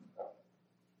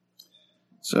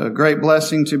It's a great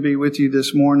blessing to be with you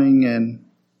this morning, and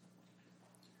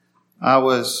I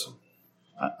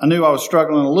knew I was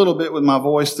struggling a little bit with my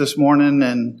voice this morning,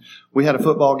 and we had a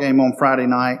football game on Friday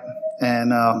night,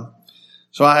 and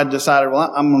so I had decided,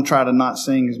 well, I'm going to try to not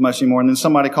sing as much anymore, and then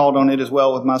somebody called on It Is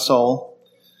Well With My Soul,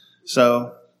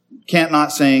 so can't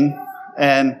not sing,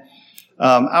 and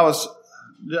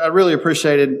I really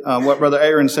appreciated what Brother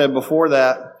Aaron said before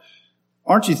that.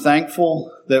 Aren't you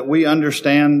thankful that we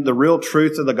understand the real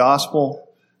truth of the gospel,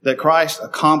 that Christ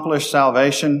accomplished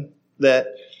salvation, that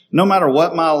no matter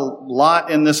what my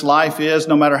lot in this life is,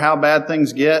 no matter how bad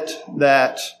things get,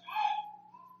 that,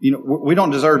 we don't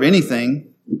deserve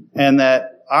anything, and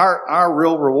that our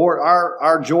real reward,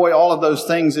 our joy, all of those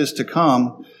things is to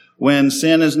come when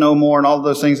sin is no more and all of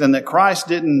those things, and that Christ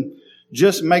didn't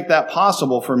just make that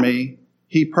possible for me,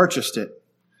 He purchased it.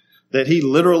 That He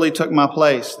literally took my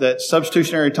place, that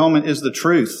substitutionary atonement is the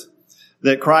truth,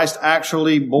 that Christ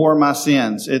actually bore my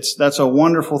sins. That's a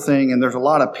wonderful thing, and there's a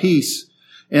lot of peace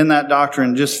in that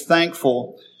doctrine. Just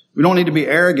thankful. We don't need to be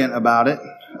arrogant about it.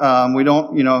 We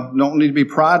don't need to be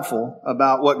prideful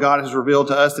about what God has revealed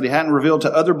to us that He hadn't revealed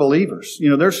to other believers.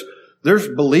 There's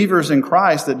believers in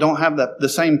Christ that don't have the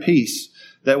same peace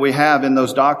that we have in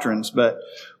those doctrines, but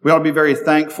we ought to be very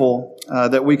thankful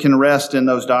that we can rest in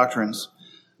those doctrines.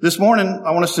 This morning,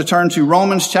 I want us to turn to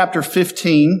Romans chapter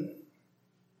 15.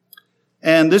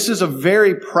 And this is a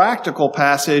very practical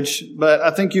passage, but I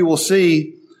think you will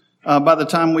see by the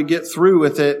time we get through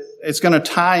with it, it's going to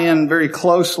tie in very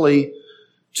closely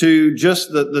to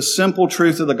just the simple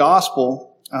truth of the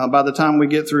gospel by the time we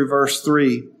get through verse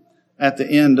 3 at the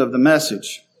end of the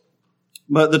message.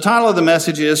 But the title of the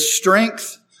message is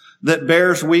Strength That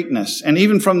Bears Weakness. And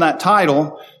even from that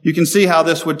title, you can see how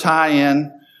this would tie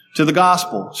in to the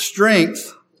gospel.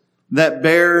 Strength that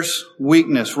bears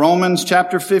weakness. Romans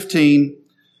chapter 15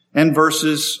 and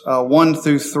verses 1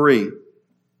 through 3.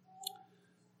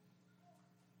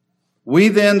 We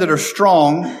then that are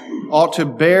strong ought to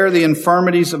bear the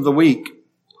infirmities of the weak,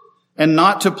 and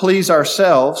not to please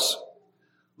ourselves.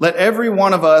 Let every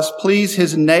one of us please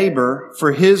his neighbor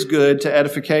for his good to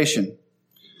edification.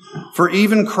 For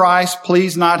even Christ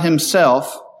pleased not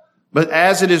himself, but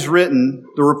as it is written,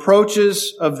 the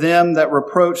reproaches of them that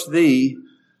reproached thee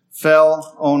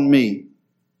fell on me.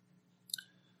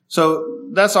 So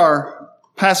that's our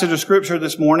passage of Scripture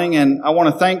this morning, and I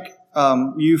want to thank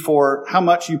you for how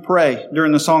much you pray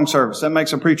during the song service. That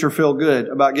makes a preacher feel good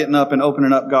about getting up and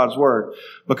opening up God's Word.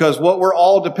 Because what we're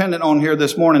all dependent on here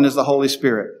this morning is the Holy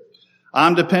Spirit.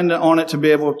 I'm dependent on it to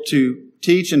be able to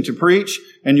teach and to preach,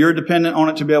 and you're dependent on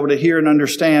it to be able to hear and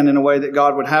understand in a way that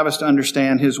God would have us to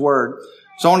understand His Word.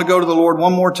 So I want to go to the Lord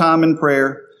one more time in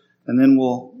prayer, and then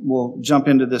we'll jump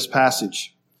into this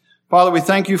passage. Father, we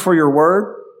thank you for your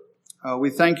Word. We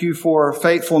thank you for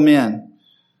faithful men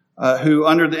who,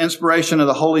 under the inspiration of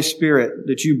the Holy Spirit,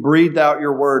 that you breathed out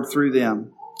your Word through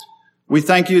them. We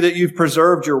thank you that you've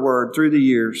preserved your Word through the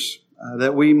years,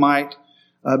 that we might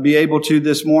be able to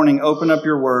this morning open up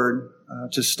your Word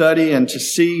to study and to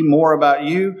see more about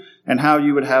you and how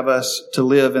you would have us to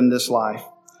live in this life.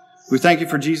 We thank you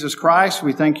for Jesus Christ.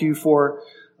 We thank you for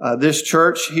this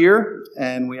church here,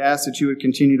 and we ask that you would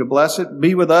continue to bless it.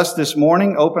 Be with us this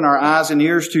morning. Open our eyes and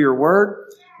ears to your word.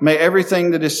 May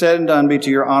everything that is said and done be to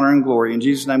your honor and glory. In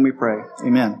Jesus' name we pray.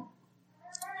 Amen.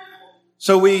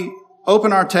 So we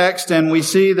open our text and we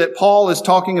see that Paul is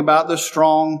talking about the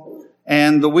strong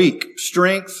and the weak,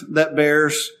 strength that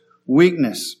bears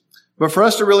weakness. But for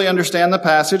us to really understand the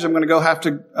passage, I'm going to have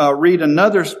to read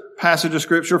another passage of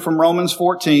Scripture from Romans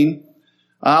 14.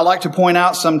 I like to point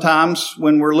out sometimes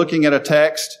when we're looking at a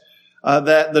text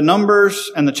that the numbers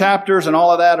and the chapters and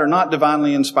all of that are not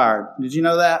divinely inspired. Did you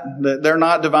know that? That they're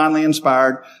not divinely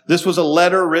inspired. This was a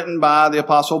letter written by the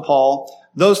Apostle Paul.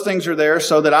 Those things are there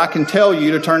so that I can tell you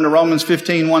to turn to Romans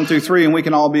 15, 1 through 3, and we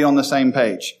can all be on the same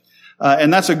page.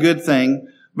 And that's a good thing.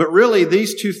 But really,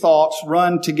 these two thoughts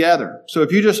run together. So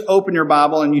if you just open your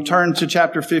Bible and you turn to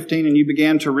chapter 15 and you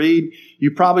began to read,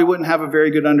 you probably wouldn't have a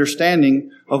very good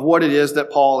understanding of what it is that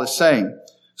Paul is saying.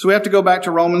 So we have to go back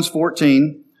to Romans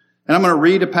 14, and I'm going to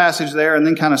read a passage there and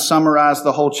then kind of summarize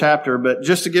the whole chapter. But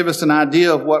just to give us an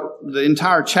idea of what the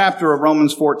entire chapter of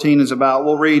Romans 14 is about,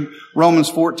 we'll read Romans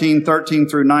 14, 13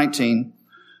 through 19,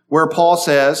 where Paul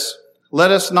says, "Let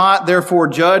us not therefore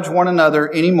judge one another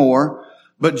anymore,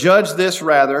 but judge this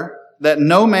rather, that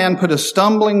no man put a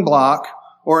stumbling block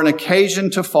or an occasion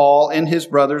to fall in his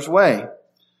brother's way.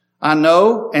 I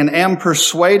know and am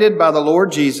persuaded by the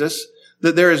Lord Jesus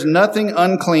that there is nothing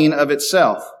unclean of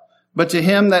itself, but to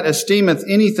him that esteemeth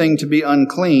anything to be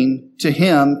unclean, to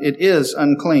him it is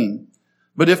unclean.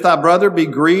 But if thy brother be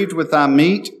grieved with thy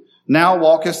meat, now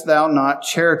walkest thou not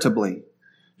charitably.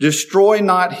 Destroy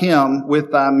not him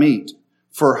with thy meat,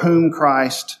 for whom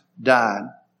Christ died.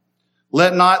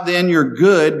 Let not then your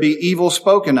good be evil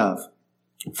spoken of.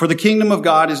 For the kingdom of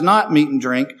God is not meat and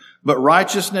drink, but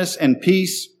righteousness and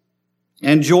peace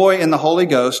and joy in the Holy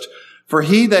Ghost. For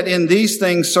he that in these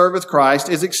things serveth Christ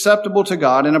is acceptable to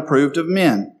God and approved of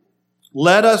men.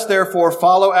 Let us therefore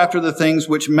follow after the things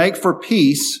which make for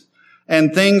peace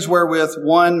and things wherewith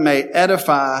one may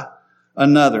edify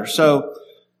another. So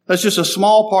that's just a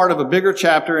small part of a bigger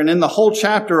chapter. And in the whole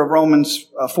chapter of Romans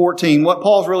 14, what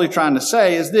Paul's really trying to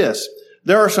say is this.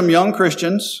 There are some young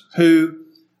Christians who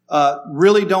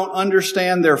really don't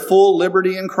understand their full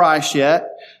liberty in Christ yet.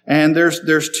 And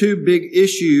there's two big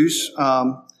issues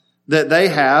that they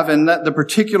have, and that the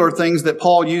particular things that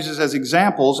Paul uses as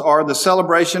examples are the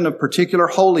celebration of particular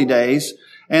holy days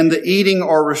and the eating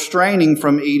or restraining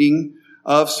from eating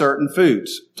of certain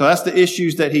foods. So that's the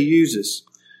issues that he uses.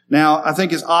 Now, I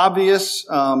think it's obvious,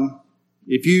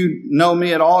 if you know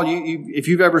me at all, if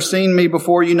you've ever seen me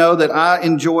before, you know that I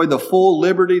enjoy the full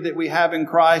liberty that we have in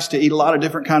Christ to eat a lot of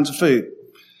different kinds of food.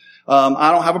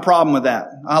 I don't have a problem with that.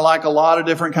 I like a lot of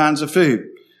different kinds of food.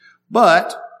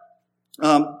 But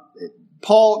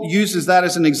Paul uses that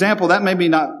as an example. That may be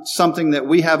not something that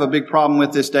we have a big problem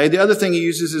with this day. The other thing he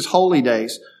uses is holy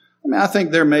days. I mean, I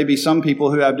think there may be some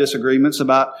people who have disagreements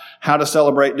about how to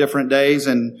celebrate different days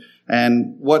and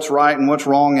what's right and what's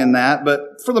wrong in that.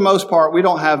 But for the most part, we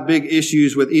don't have big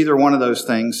issues with either one of those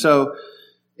things. So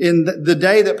in the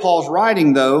day that Paul's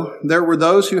writing, though, there were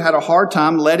those who had a hard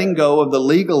time letting go of the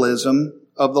legalism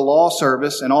of the law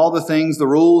service and all the things, the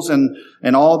rules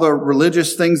and all the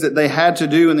religious things that they had to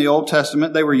do in the Old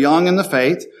Testament. They were young in the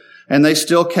faith and they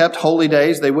still kept holy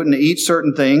days. They wouldn't eat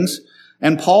certain things.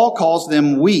 And Paul calls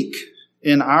them weak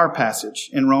in our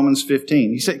passage in Romans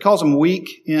 15. He calls them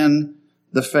weak in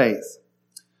the faith.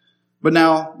 But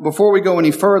now, before we go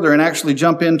any further and actually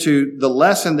jump into the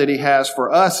lesson that he has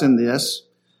for us in this,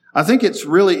 I think it's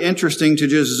really interesting to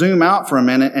just zoom out for a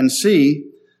minute and see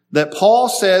that Paul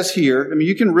says here, I mean,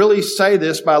 you can really say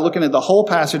this by looking at the whole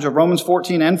passage of Romans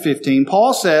 14 and 15.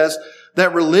 Paul says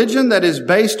that religion that is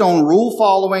based on rule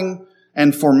following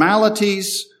and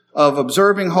formalities of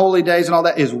observing holy days and all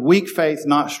that is weak faith,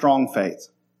 not strong faith.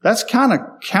 That's kind of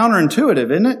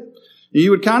counterintuitive, isn't it?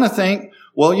 You would kind of think,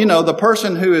 well, you know, the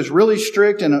person who is really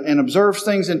strict and observes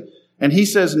things and he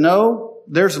says, no,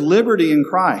 there's liberty in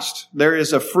Christ. There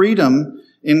is a freedom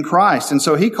in Christ. And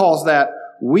so he calls that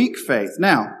weak faith.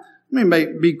 Now, let me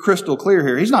be crystal clear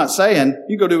here. He's not saying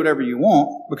you go do whatever you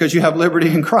want because you have liberty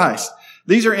in Christ.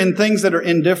 These are in things that are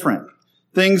indifferent,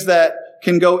 things that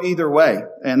can go either way.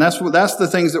 And that's the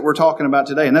things that we're talking about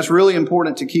today. And that's really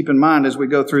important to keep in mind as we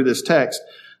go through this text.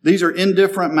 These are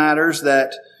indifferent matters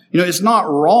that, you know, it's not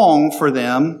wrong for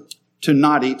them to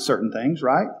not eat certain things,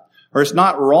 right? Or it's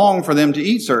not wrong for them to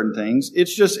eat certain things.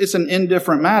 It's an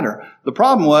indifferent matter. The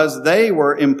problem was they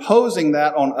were imposing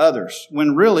that on others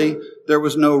when really there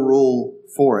was no rule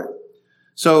for it.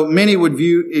 So many would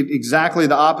view it exactly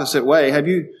the opposite way. Have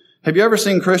you ever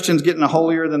seen Christians get in a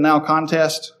holier than thou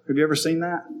contest? Have you ever seen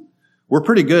that? We're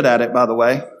pretty good at it, by the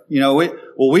way. You know,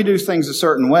 we do things a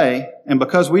certain way, and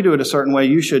because we do it a certain way,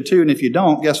 you should too. And if you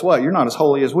don't, guess what? You're not as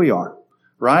holy as we are,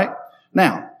 right?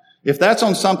 Now, if that's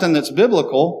on something that's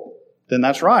biblical, then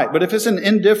that's right. But if it's an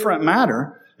indifferent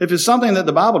matter, if it's something that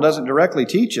the Bible doesn't directly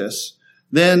teach us,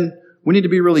 then we need to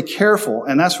be really careful.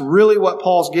 And that's really what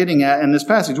Paul's getting at in this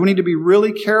passage. We need to be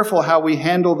really careful how we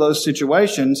handle those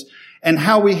situations and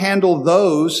how we handle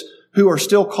those who are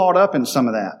still caught up in some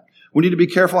of that. We need to be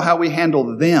careful how we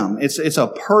handle them. It's a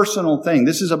personal thing.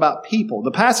 This is about people.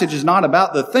 The passage is not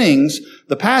about the things.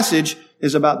 The passage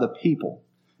is about the people.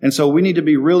 And so we need to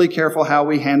be really careful how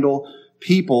we handle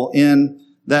people in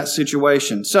that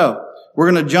situation. So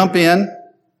we're going to jump in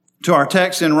to our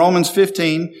text in Romans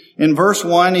 15. In verse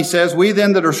 1, he says, "We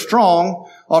then that are strong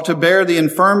ought to bear the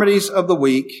infirmities of the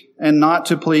weak and not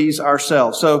to please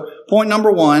ourselves." So point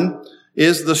number 1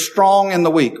 is the strong and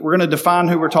the weak. We're going to define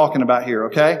who we're talking about here,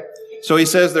 okay? So he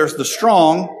says there's the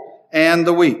strong and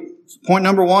the weak. Point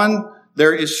number 1,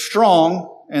 there is strong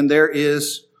and there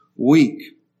is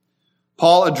weak.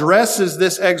 Paul addresses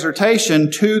this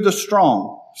exhortation to the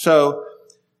strong. So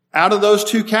out of those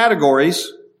two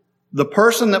categories, the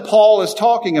person that Paul is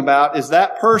talking about is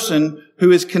that person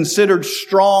who is considered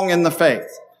strong in the faith.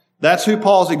 That's who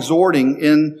Paul's exhorting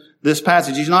in this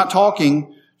passage. He's not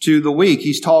talking to the weak.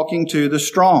 He's talking to the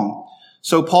strong.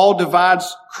 So Paul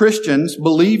divides Christians,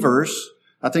 believers,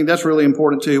 I think that's really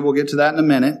important too. We'll get to that in a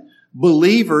minute.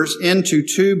 Believers into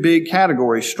two big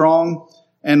categories, strong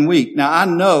and weak. Now, I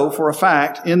know for a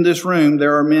fact in this room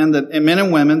there are men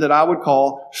and women that I would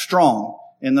call strong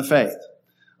in the faith.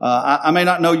 I may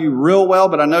not know you real well,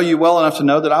 but I know you well enough to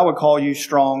know that I would call you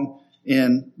strong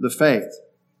in the faith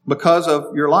because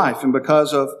of your life and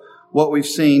because of what we've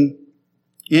seen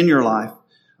in your life.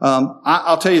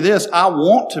 I'll tell you this, I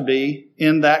want to be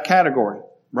in that category,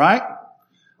 right?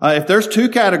 If there's two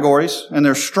categories and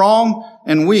they're strong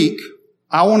and weak,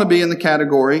 I want to be in the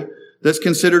category that's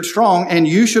considered strong, and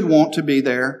you should want to be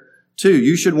there too.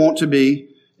 You should want to be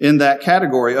in that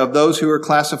category of those who are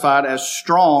classified as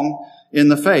strong in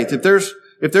the faith. If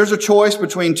there's a choice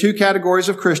between two categories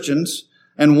of Christians,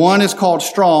 and one is called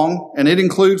strong, and it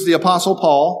includes the Apostle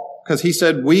Paul, because he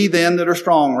said, we then that are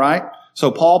strong, right?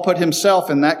 So Paul put himself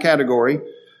in that category.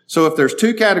 So if there's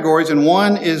two categories, and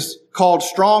one is called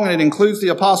strong, and it includes the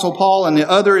Apostle Paul, and the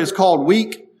other is called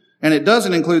weak, and it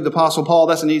doesn't include the Apostle Paul,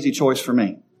 that's an easy choice for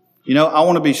me. You know, I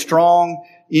want to be strong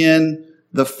in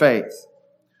the faith.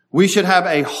 We should have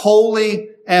a holy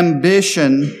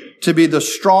ambition to be the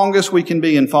strongest we can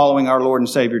be in following our Lord and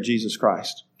Savior, Jesus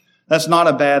Christ. That's not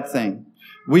a bad thing.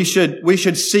 We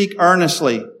should seek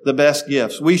earnestly the best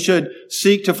gifts. We should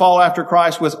seek to follow after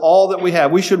Christ with all that we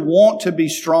have. We should want to be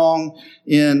strong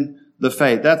in the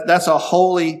faith. That's a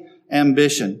holy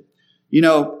ambition. You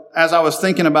know, as I was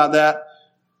thinking about that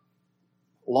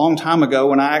a long time ago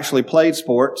when I actually played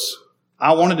sports,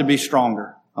 I wanted to be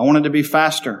stronger. I wanted to be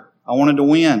faster. I wanted to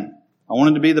win. I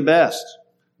wanted to be the best.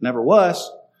 Never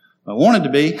was. I wanted to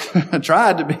be. I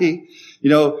tried to be. You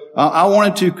know, I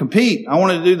wanted to compete. I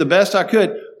wanted to do the best I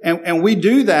could. And we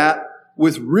do that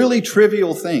with really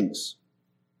trivial things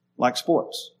like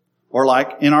sports or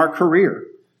like in our career.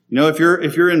 You know, if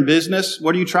you're in business,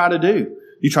 what do you try to do?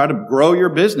 You try to grow your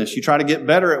business. You try to get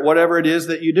better at whatever it is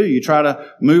that you do. You try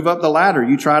to move up the ladder.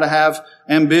 You try to have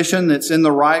ambition that's in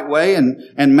the right way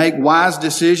and make wise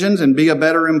decisions and be a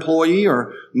better employee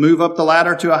or move up the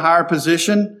ladder to a higher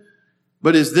position.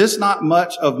 But is this not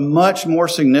much more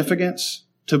significance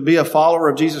to be a follower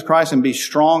of Jesus Christ and be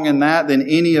strong in that than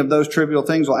any of those trivial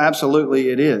things? Well, absolutely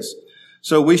it is.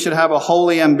 So we should have a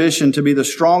holy ambition to be the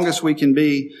strongest we can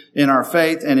be in our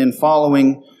faith and in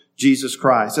following Jesus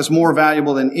Christ. That's more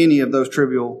valuable than any of those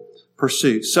trivial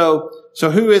pursuits. So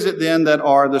who is it then that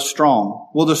are the strong?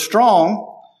 Well, the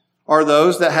strong are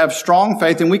those that have strong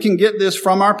faith, and we can get this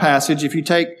from our passage. If you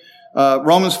take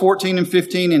Romans 14 and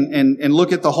 15 and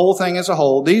look at the whole thing as a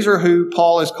whole, these are who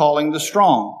Paul is calling the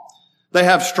strong. They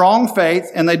have strong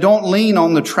faith, and they don't lean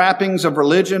on the trappings of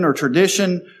religion or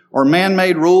tradition or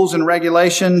man-made rules and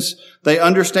regulations. They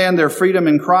understand their freedom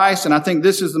in Christ, and I think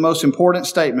this is the most important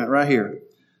statement right here.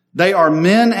 They are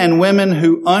men and women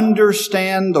who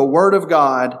understand the Word of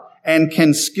God and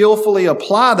can skillfully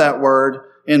apply that Word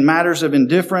in matters of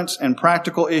indifference and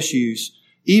practical issues,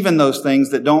 even those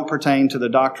things that don't pertain to the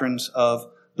doctrines of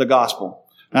the gospel.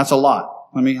 That's a lot.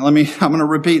 I'm going to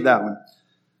repeat that one.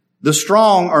 The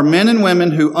strong are men and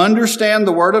women who understand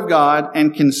the Word of God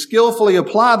and can skillfully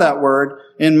apply that Word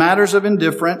in matters of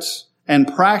indifference and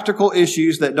practical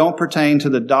issues that don't pertain to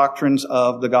the doctrines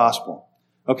of the gospel.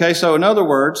 Okay, so in other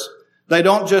words, they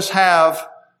don't just have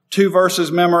 2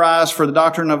 verses memorized for the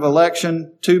doctrine of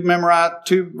election, 2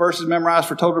 verses memorized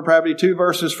for total depravity, 2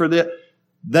 verses for this.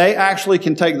 They actually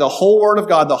can take the whole Word of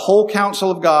God, the whole counsel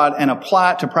of God, and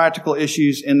apply it to practical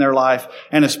issues in their life,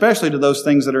 and especially to those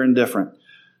things that are indifferent.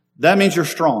 That means you're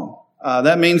strong.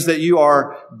 That means that you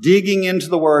are digging into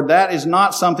the Word. That is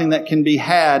not something that can be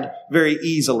had very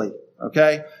easily.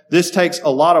 Okay? This takes a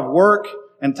lot of work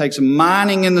and takes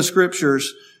mining in the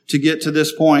Scriptures to get to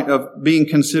this point of being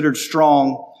considered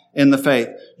strong in the faith.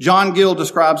 John Gill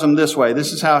describes them this way.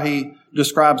 This is how he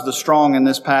describes the strong in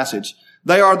this passage.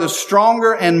 They are the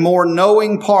stronger and more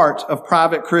knowing part of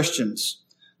private Christians,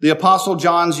 the Apostle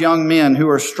John's young men who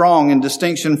are strong in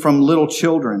distinction from little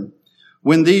children.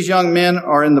 When these young men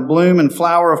are in the bloom and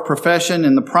flower of profession,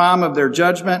 in the prime of their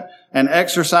judgment and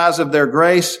exercise of their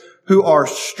grace, who are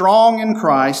strong in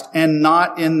Christ and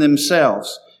not in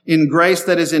themselves, in grace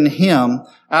that is in Him,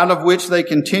 out of which they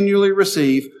continually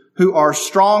receive, who are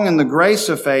strong in the grace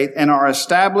of faith and are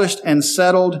established and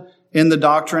settled in the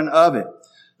doctrine of it.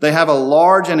 They have a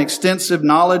large and extensive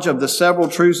knowledge of the several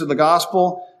truths of the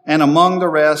gospel, and among the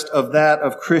rest of that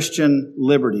of Christian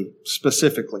liberty,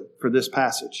 specifically for this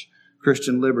passage.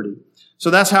 Christian liberty. So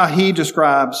that's how he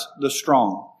describes the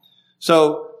strong.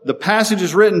 So the passage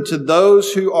is written to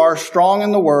those who are strong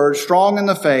in the Word, strong in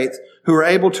the faith, who are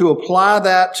able to apply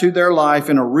that to their life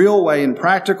in a real way in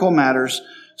practical matters.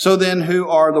 So then who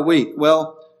are the weak?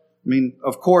 Well,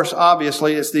 of course,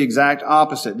 obviously, it's the exact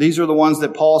opposite. These are the ones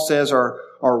that Paul says are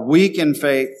weak in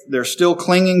faith. They're still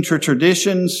clinging to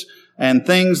traditions. and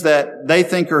things that they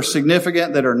think are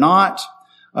significant that are not,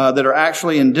 that are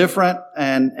actually indifferent,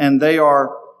 and they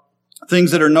are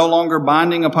things that are no longer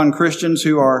binding upon Christians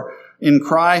who are in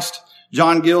Christ.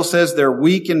 John Gill says they're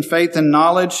weak in faith and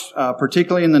knowledge,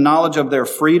 particularly in the knowledge of their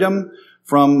freedom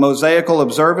from Mosaical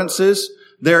observances.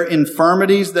 Their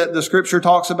infirmities that the Scripture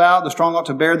talks about, the strong ought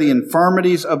to bear the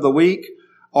infirmities of the weak,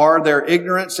 are their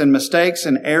ignorance and mistakes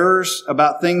and errors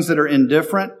about things that are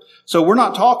indifferent. So we're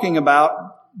not talking about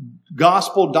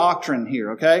gospel doctrine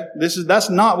here, okay? That's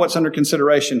not what's under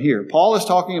consideration here. Paul is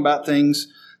talking about things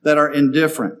that are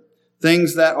indifferent,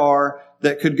 things that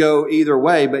could go either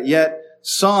way, but yet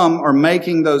some are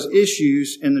making those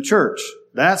issues in the church.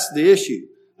 That's the issue.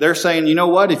 They're saying, you know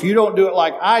what? If you don't do it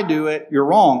like I do it, you're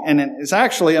wrong. And it's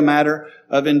actually a matter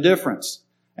of indifference.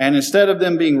 And instead of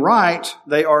them being right,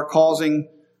 they are causing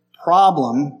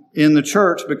problem in the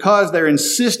church because they're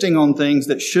insisting on things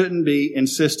that shouldn't be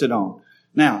insisted on.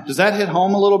 Now, does that hit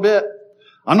home a little bit?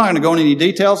 I'm not going to go into any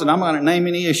details, and I'm not going to name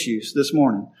any issues this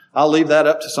morning. I'll leave that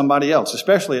up to somebody else,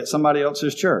 especially at somebody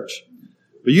else's church.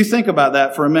 But you think about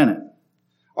that for a minute.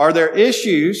 Are there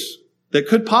issues that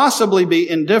could possibly be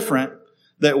indifferent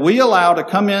that we allow to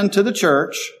come into the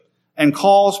church and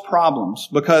cause problems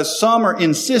because some are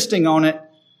insisting on it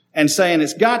and saying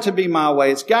it's got to be my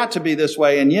way, it's got to be this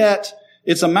way, and yet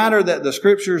it's a matter that the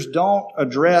Scriptures don't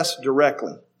address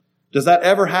directly? Does that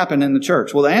ever happen in the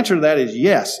church? Well, the answer to that is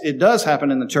yes, it does happen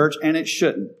in the church, and it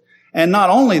shouldn't. And not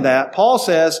only that, Paul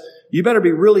says you better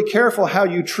be really careful how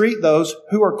you treat those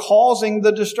who are causing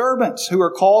the disturbance, who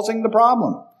are causing the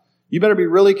problem. You better be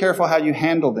really careful how you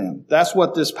handle them. That's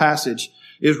what this passage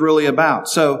is really about.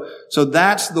 So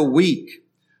that's the weak.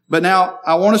 But now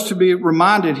I want us to be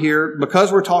reminded here,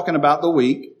 because we're talking about the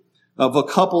weak, of a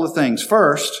couple of things.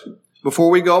 First, before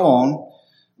we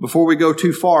go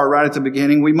too far right at the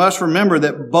beginning, we must remember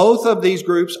that both of these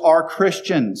groups are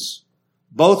Christians.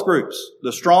 Both groups,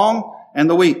 the strong and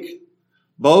the weak.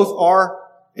 Both are,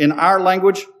 in our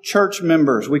language, church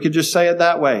members. We could just say it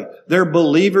that way. They're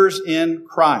believers in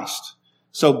Christ.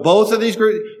 So both of these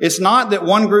groups, it's not that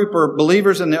one group are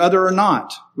believers and the other are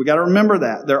not. We got to remember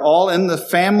that. They're all in the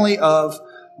family of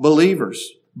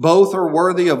believers. Both are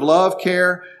worthy of love,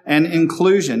 care, and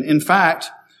inclusion. In fact,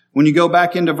 when you go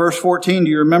back into verse 14, do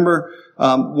you remember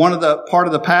part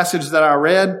of the passage that I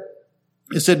read?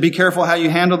 It said, be careful how you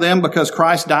handle them because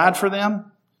Christ died for them.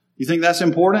 You think that's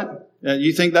important?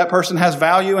 You think that person has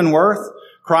value and worth?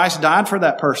 Christ died for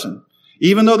that person.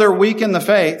 Even though they're weak in the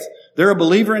faith, they're a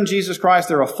believer in Jesus Christ.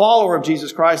 They're a follower of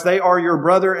Jesus Christ. They are your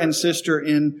brother and sister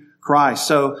in Christ.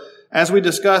 So as we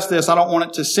discuss this, I don't want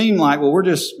it to seem like, well,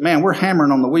 we're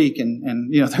hammering on the weak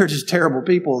and they're just terrible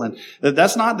people. And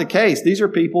that's not the case. These are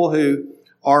people who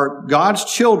are God's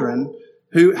children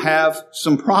who have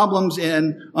some problems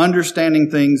in understanding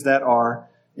things that are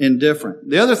indifferent.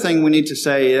 The other thing we need to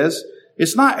say is,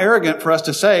 it's not arrogant for us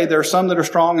to say there are some that are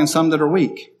strong and some that are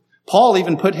weak. Paul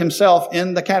even put himself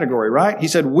in the category, right? He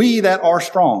said, we that are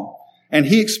strong. And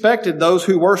he expected those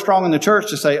who were strong in the church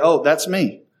to say, oh, that's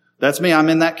me. That's me. I'm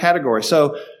in that category.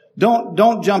 So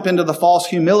don't jump into the false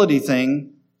humility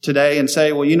thing today and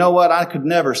say, well, you know what? I could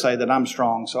never say that I'm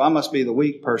strong, so I must be the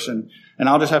weak person, and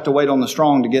I'll just have to wait on the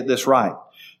strong to get this right.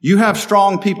 You have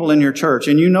strong people in your church,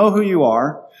 and you know who you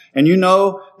are, and you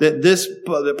know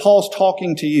that Paul's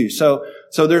talking to you. So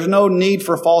there's no need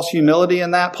for false humility in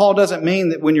that. Paul doesn't mean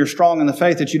that when you're strong in the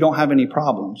faith that you don't have any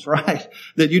problems, right?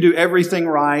 That you do everything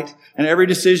right, and every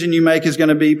decision you make is going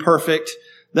to be perfect.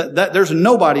 That there's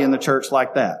nobody in the church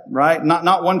like that, right?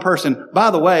 Not one person. By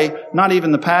the way, not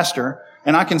even the pastor.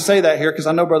 And I can say that here because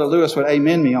I know Brother Lewis would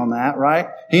amen me on that, right?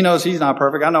 He knows he's not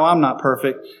perfect. I know I'm not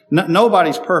perfect.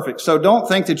 Nobody's perfect. So don't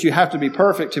think that you have to be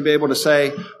perfect to be able to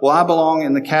say, well, I belong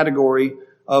in the category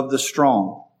of the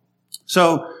strong.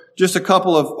 So just a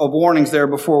couple of warnings there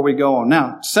before we go on.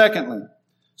 Now, secondly,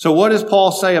 so what does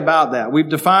Paul say about that? We've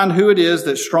defined who it is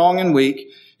that's strong and weak.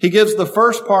 He gives the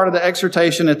first part of the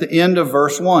exhortation at the end of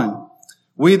verse 1.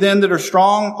 We then that are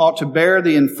strong ought to bear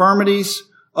the infirmities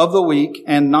of the weak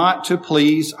and not to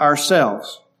please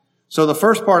ourselves. So the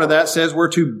first part of that says we're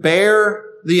to bear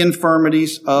the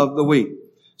infirmities of the weak.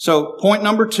 So point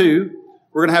number 2,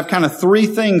 we're going to have kind of 3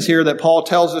 things here that Paul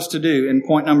tells us to do in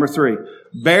point number 3.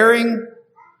 Bearing,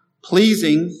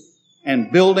 pleasing,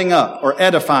 and building up or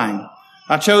edifying.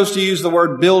 I chose to use the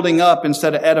word building up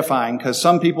instead of edifying because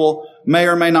some people may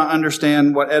or may not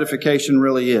understand what edification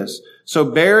really is. So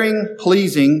bearing,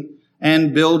 pleasing,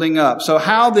 and building up. So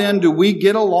how then do we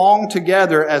get along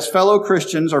together as fellow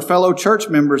Christians or fellow church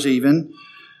members even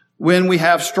when we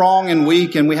have strong and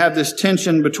weak and we have this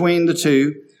tension between the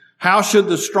two? How should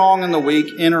the strong and the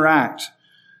weak interact?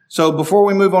 So before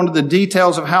we move on to the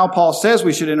details of how Paul says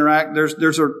we should interact,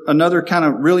 there's another kind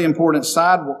of really important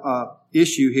side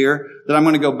issue here that I'm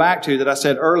going to go back to that I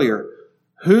said earlier.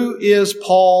 Who is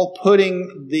Paul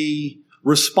putting the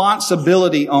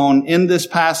responsibility on in this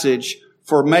passage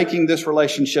for making this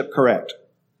relationship correct?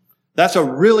 That's a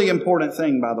really important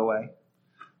thing, by the way.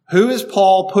 Who is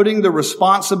Paul putting the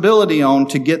responsibility on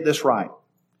to get this right?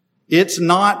 It's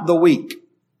not the weak.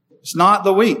 It's not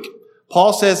the weak.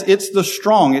 Paul says it's the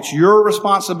strong. It's your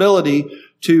responsibility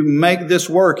to make this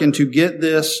work and to get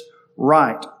this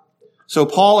right. So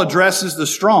Paul addresses the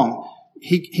strong.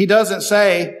 He doesn't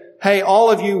say, hey,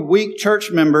 all of you weak church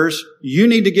members, you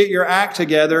need to get your act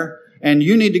together and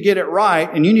you need to get it right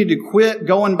and you need to quit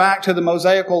going back to the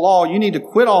Mosaical law. You need to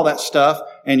quit all that stuff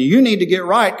and you need to get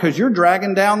right because you're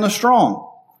dragging down the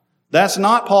strong. That's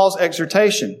not Paul's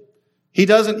exhortation. He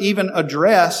doesn't even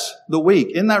address the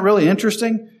weak. Isn't that really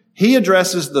interesting? He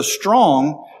addresses the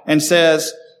strong and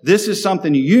says, this is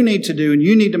something you need to do and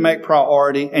you need to make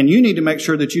priority and you need to make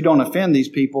sure that you don't offend these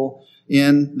people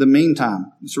in the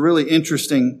meantime. It's a really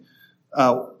interesting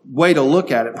way to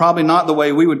look at it. Probably not the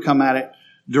way we would come at it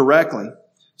directly.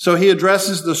 So he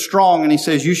addresses the strong and he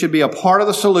says you should be a part of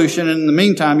the solution and in the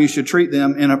meantime you should treat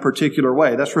them in a particular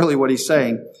way. That's really what he's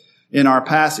saying in our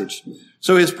passage.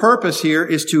 So his purpose here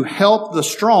is to help the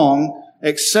strong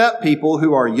accept people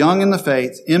who are young in the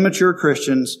faith, immature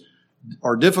Christians,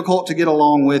 are difficult to get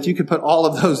along with. You could put all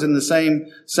of those in the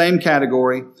same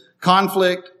category.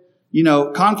 Conflict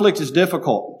is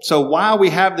difficult. So why we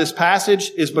have this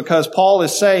passage is because Paul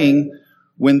is saying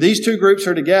when these two groups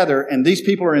are together and these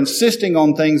people are insisting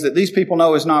on things that these people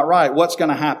know is not right, what's going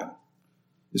to happen?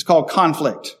 It's called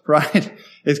conflict, right?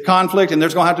 It's conflict and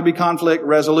there's going to have to be conflict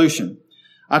resolution.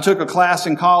 I took a class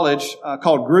in college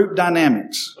called Group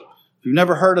Dynamics. If you've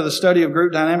never heard of the study of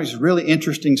group dynamics, it's really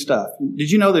interesting stuff. Did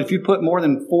you know that if you put more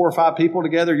than 4 or 5 people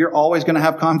together, you're always going to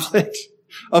have conflict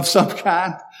of some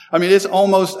kind? I mean, it's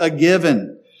almost a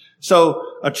given. So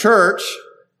a church,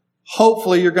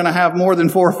 hopefully you're going to have more than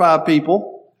 4 or 5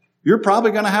 people. You're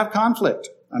probably going to have conflict.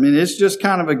 I mean, it's just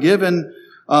kind of a given.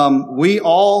 We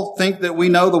all think that we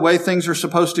know the way things are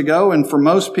supposed to go. And for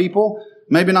most people,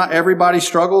 maybe not everybody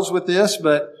struggles with this,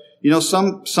 but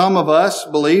some of us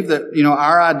believe that,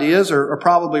 our ideas are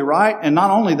probably right. And not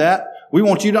only that, we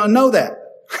want you to know that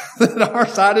our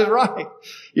side is right.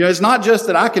 It's not just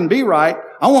that I can be right.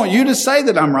 I want you to say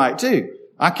that I'm right too.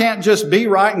 I can't just be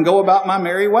right and go about my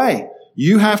merry way.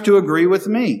 You have to agree with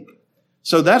me.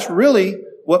 So that's really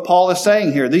what Paul is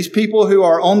saying here. These people who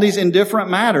are on these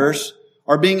indifferent matters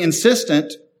are being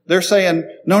insistent. They're saying,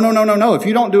 no. If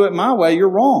you don't do it my way, you're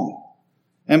wrong.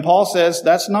 And Paul says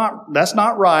that's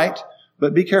not right,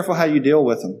 but be careful how you deal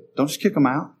with them. Don't just kick them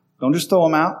out. Don't just throw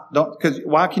them out. Because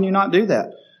why can you not do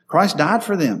that? Christ died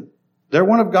for them. They're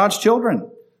one of God's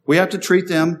children. We have to treat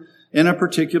them in a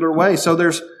particular way. So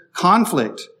there's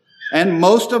conflict. And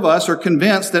most of us are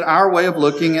convinced that our way of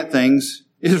looking at things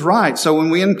is right. So when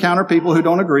we encounter people who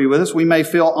don't agree with us, we may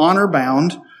feel honor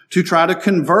bound to try to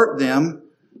convert them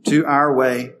to our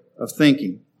way of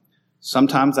thinking.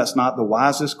 Sometimes that's not the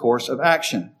wisest course of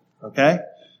action, okay?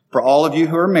 For all of you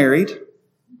who are married,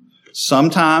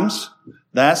 sometimes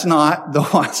that's not the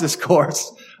wisest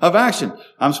course of action.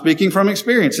 I'm speaking from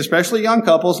experience, especially young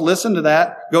couples. Listen to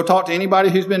that. Go talk to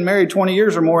anybody who's been married 20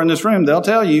 years or more in this room. They'll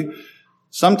tell you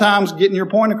sometimes getting your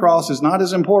point across is not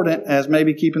as important as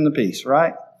maybe keeping the peace,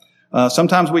 right?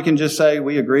 Sometimes we can just say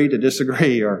we agree to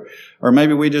disagree, or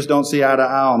maybe we just don't see eye to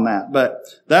eye on that. But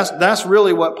that's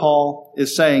really what Paul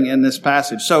is saying in this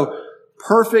passage. So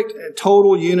perfect,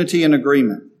 total unity and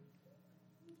agreement.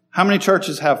 How many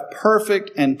churches have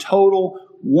perfect and total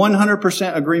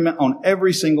 100% agreement on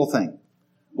every single thing?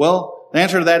 Well, the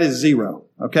answer to that is 0.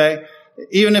 Okay.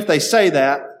 Even if they say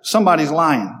that, somebody's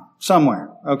lying somewhere.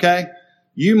 Okay.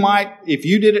 You might, if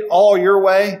you did it all your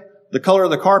way, the color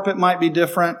of the carpet might be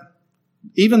different.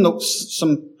 Even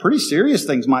some pretty serious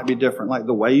things might be different, like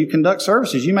the way you conduct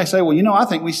services. You may say, well, I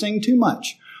think we sing too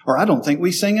much, or I don't think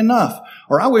we sing enough,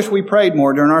 or I wish we prayed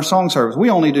more during our song service. We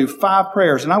only do 5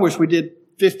 prayers, and I wish we did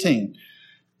 15.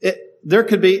 There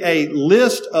could be a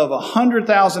list of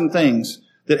 100,000 things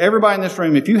that everybody in this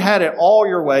room, if you had it all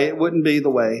your way, it wouldn't be the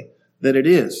way that it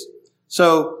is.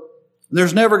 So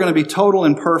there's never going to be total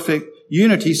and perfect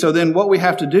unity. So then what we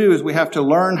have to do is we have to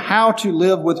learn how to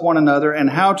live with one another and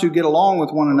how to get along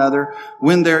with one another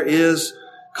when there is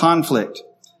conflict.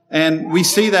 And we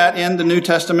see that in the New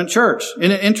Testament church.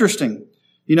 Isn't it interesting?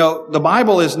 The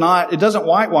Bible it doesn't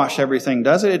whitewash everything,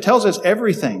 does it? It tells us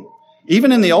everything.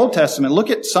 Even in the Old Testament, look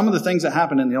at some of the things that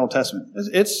happened in the Old Testament.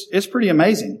 It's pretty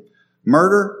amazing.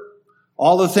 Murder,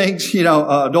 all the things,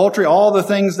 adultery, all the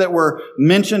things that were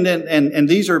mentioned. And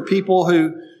these are people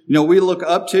who, we look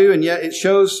up to, and yet it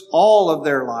shows all of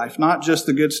their life, not just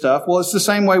the good stuff. Well, it's the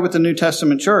same way with the New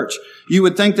Testament church. You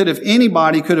would think that if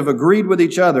anybody could have agreed with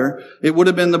each other, it would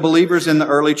have been the believers in the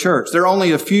early church. They're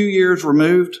only a few years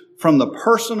removed from the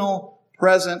personal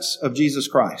presence of Jesus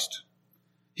Christ.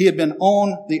 He had been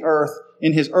on the earth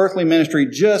in his earthly ministry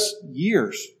just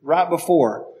years right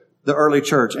before the early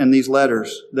church and these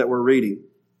letters that we're reading.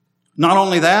 Not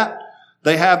only that,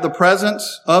 they have the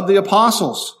presence of the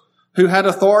apostles who had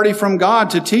authority from God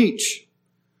to teach.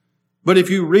 But if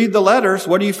you read the letters,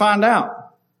 what do you find out?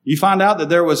 You find out that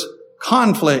there was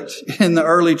conflict in the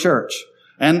early church.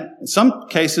 And in some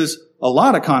cases, a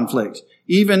lot of conflict,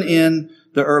 even in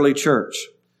the early church.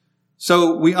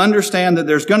 So we understand that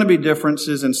there's going to be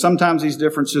differences, and sometimes these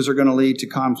differences are going to lead to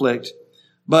conflict.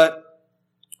 But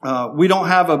we don't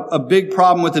have a big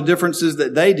problem with the differences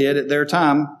that they did at their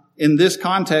time. In this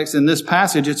context, in this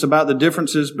passage, it's about the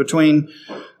differences between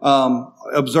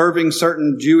observing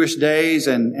certain Jewish days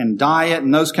and diet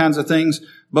and those kinds of things.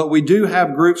 But we do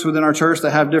have groups within our church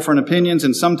that have different opinions,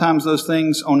 and sometimes those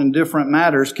things on different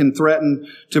matters can threaten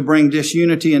to bring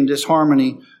disunity and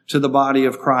disharmony to the body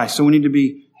of Christ. So we need to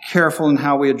be careful in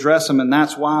how we address them, and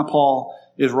that's why Paul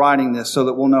is writing this, so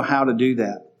that we'll know how to do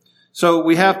that. So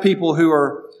we have people who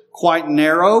are quite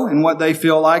narrow in what they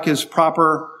feel like is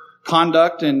proper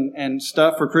conduct and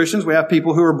stuff for Christians. We have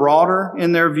people who are broader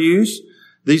in their views.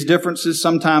 These differences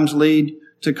sometimes lead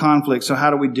to conflict. So how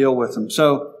do we deal with them?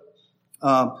 So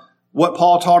what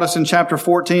Paul taught us in chapter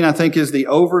 14, I think, is the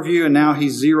overview, and now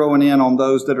he's zeroing in on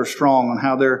those that are strong, on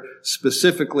how they're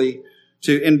specifically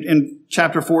to. In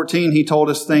chapter 14, he told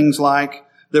us things like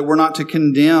that we're not to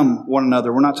condemn one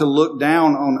another. We're not to look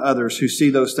down on others who see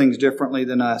those things differently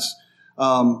than us.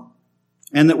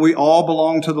 And that we all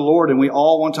belong to the Lord, and we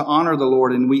all want to honor the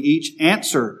Lord, and we each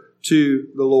answer to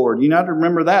the Lord. You know, to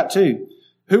remember that too.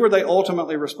 Who are they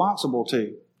ultimately responsible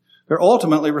to? They're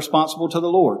ultimately responsible to the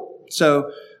Lord.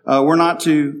 So we're not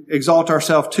to exalt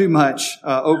ourselves too much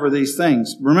over these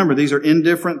things. Remember, these are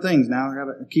indifferent things. Now I've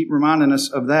got to keep reminding us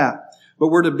of that. But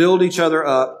we're to build each other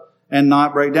up and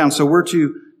not break down. So we're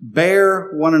to bear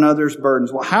one another's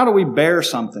burdens. Well, how do we bear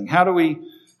something? How do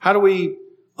we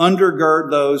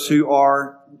undergird those who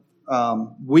are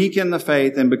weak in the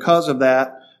faith, and because of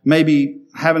that, maybe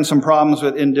having some problems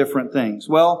with indifferent things?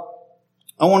 Well,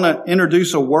 I want to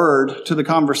introduce a word to the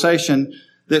conversation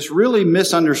that's really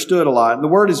misunderstood a lot. The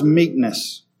word is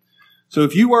meekness. So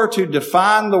if you were to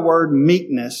define the word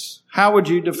meekness, how would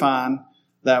you define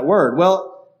that word?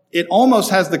 Well, it almost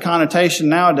has the connotation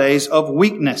nowadays of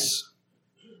weakness.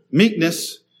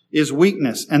 Meekness is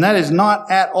weakness, and that is not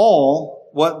at all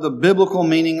what the biblical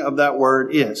meaning of that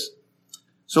word is.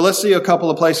 So let's see a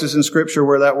couple of places in Scripture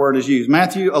where that word is used.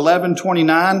 Matthew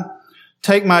 11:29,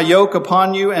 "Take my yoke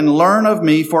upon you and learn of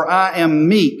me, for I am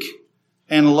meek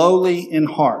and lowly in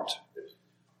heart."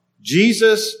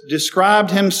 Jesus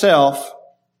described himself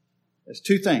as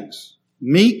two things: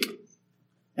 meek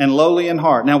and lowly in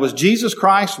heart. Now, was Jesus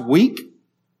Christ weak?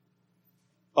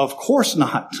 Of course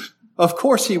not. Of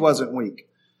course he wasn't weak.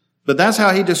 But that's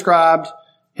how he described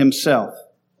himself.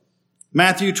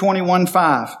 Matthew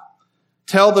 21:5,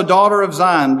 "Tell the daughter of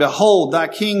Zion, behold, thy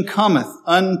king cometh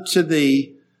unto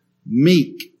thee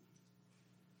meek."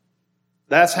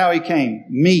 That's how he came,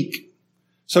 meek.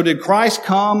 So did Christ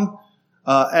come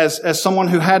as someone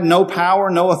who had no power,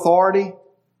 no authority?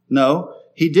 No.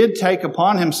 He did take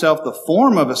upon himself the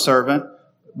form of a servant,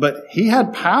 but he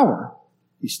had power.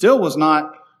 He still was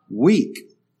not weak.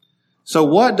 So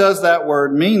what does that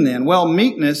word mean then? Well,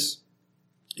 meekness,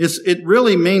 it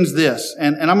really means this,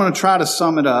 and I'm going to try to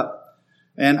sum it up.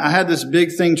 And I had this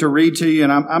big thing to read to you,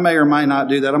 and I may or may not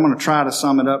do that. I'm going to try to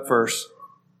sum it up first.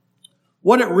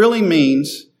 What it really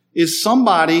means is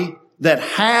somebody that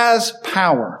has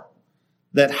power,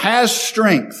 that has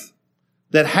strength,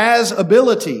 that has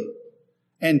ability,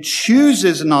 and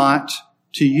chooses not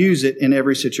to use it in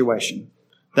every situation.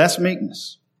 That's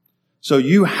meekness. So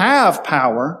you have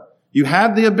power, you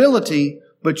have the ability,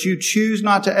 but you choose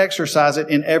not to exercise it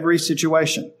in every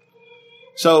situation.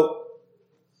 So,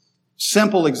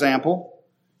 simple example,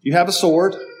 you have a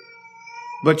sword,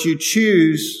 but you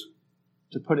choose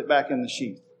to put it back in the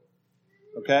sheath.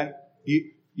 Okay?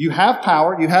 You have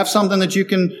power, you have something that you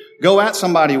can go at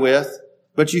somebody with,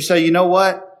 but you say, you know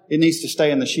what? It needs to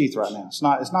stay in the sheath right now. It's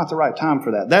not the right time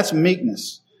for that. That's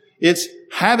meekness. It's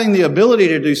having the ability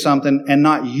to do something and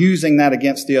not using that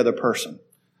against the other person.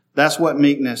 That's what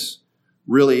meekness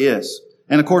really is.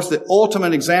 And of course, the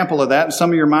ultimate example of that, and some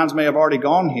of your minds may have already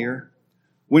gone here,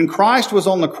 When Christ was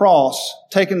on the cross,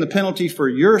 taking the penalty for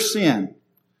your sin,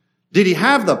 did he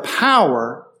have the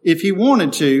power, if he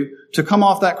wanted to come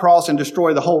off that cross and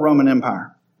destroy the whole Roman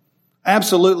Empire?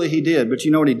 Absolutely he did. But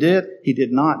you know what he did? He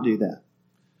did not do that.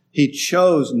 He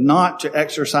chose not to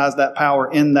exercise that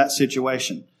power in that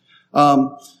situation.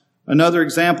 Another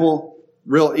example,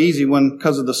 real easy one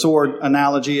because of the sword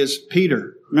analogy, is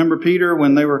Peter. Remember Peter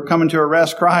when they were coming to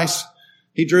arrest Christ?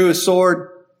 He drew his sword,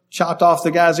 chopped off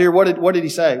the guy's ear. What did he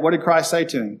say? What did Christ say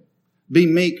to him? Be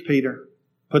meek, Peter.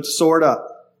 Put the sword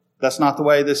up. That's not the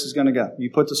way this is going to go.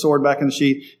 You put the sword back in the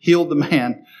sheath, healed the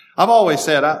man. I've always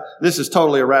said, this is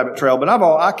totally a rabbit trail, but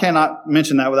I cannot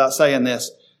mention that without saying this.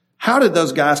 How did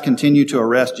those guys continue to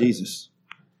arrest Jesus?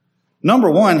 Number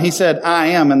one, he said, I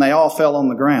am, and they all fell on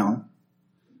the ground.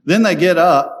 Then they get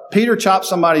up. Peter chops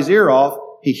somebody's ear off.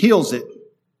 He heals it.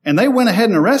 And they went ahead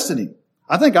and arrested him.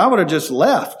 I think I would have just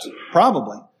left,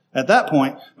 probably, at that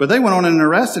point. But they went on and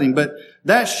arrested him. But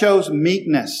that shows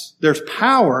meekness. There's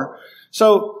power.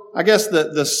 So I guess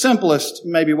the simplest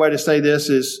maybe way to say this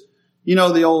is, you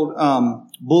know, the old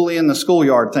bully in the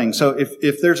schoolyard thing. So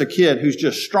if there's a kid who's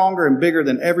just stronger and bigger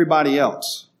than everybody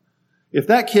else, if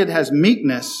that kid has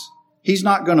meekness, he's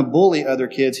not going to bully other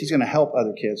kids. He's going to help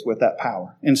other kids with that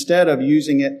power instead of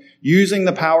using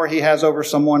the power he has over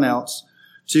someone else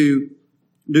to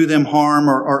do them harm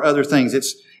or other things.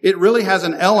 It really has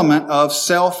an element of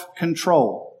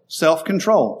self-control.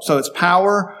 Self-control. So it's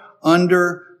power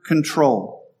under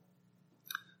control.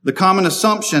 The common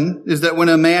assumption is that when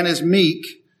a man is meek,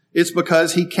 it's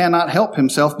because he cannot help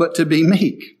himself but to be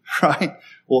meek, right?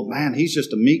 Well, man, he's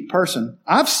just a meek person.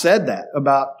 I've said that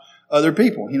about other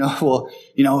people,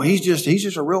 he's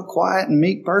just a real quiet and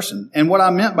meek person. And what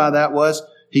I meant by that was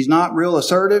he's not real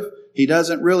assertive. He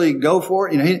doesn't really go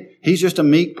for it. He's just a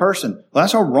meek person. Well,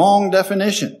 that's a wrong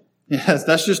definition. Yes,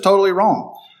 that's just totally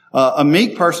wrong. A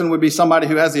meek person would be somebody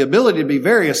who has the ability to be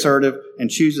very assertive and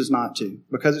chooses not to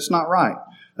because it's not right.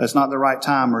 It's not the right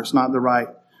time or it's not the right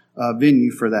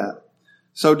venue for that.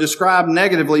 So described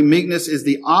negatively, meekness is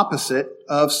the opposite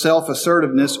of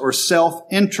self-assertiveness or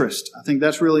self-interest. I think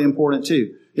that's really important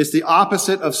too. It's the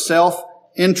opposite of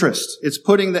self-interest. It's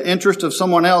putting the interest of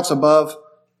someone else above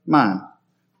mine.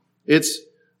 It's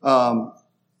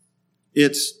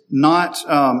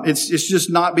just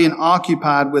not being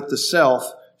occupied with the self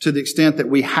to the extent that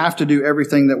we have to do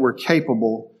everything that we're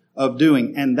capable of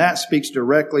doing. And that speaks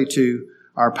directly to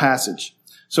our passage.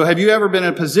 So have you ever been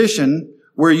in a position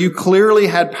where you clearly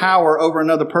had power over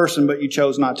another person, but you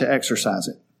chose not to exercise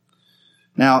it?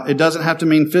 Now, it doesn't have to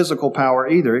mean physical power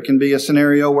either. It can be a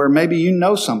scenario where maybe you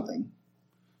know something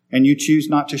and you choose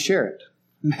not to share it.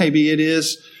 Maybe it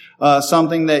is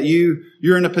something that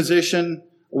you're in a position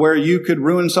where you could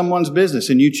ruin someone's business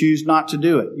and you choose not to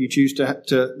do it. You choose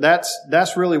to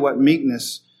that's really what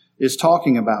meekness is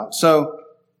talking about. So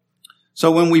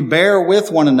when we bear with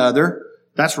one another,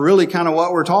 that's really kind of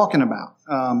what we're talking about.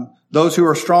 Those who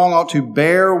are strong ought to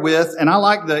bear with, and I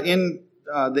like the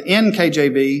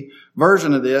NKJV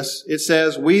version of this. It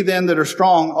says, we then that are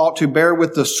strong ought to bear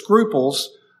with the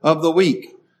scruples of the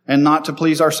weak and not to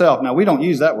please ourselves. Now, we don't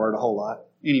use that word a whole lot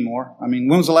anymore. I mean,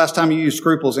 when was the last time you used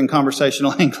scruples in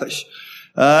conversational English?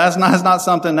 That's not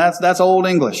something, that's old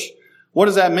English. What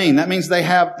does that mean? That means they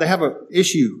have an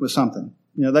issue with something.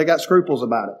 They got scruples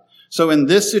about it. So in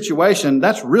this situation,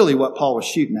 that's really what Paul was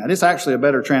shooting at. It's actually a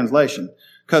better translation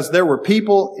because there were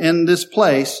people in this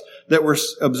place that were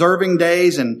observing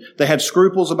days and they had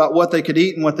scruples about what they could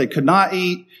eat and what they could not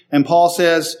eat. And Paul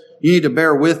says, you need to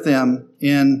bear with them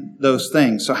in those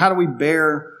things. So how do we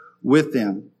bear with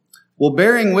them? Well,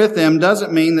 bearing with them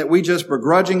doesn't mean that we just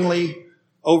begrudgingly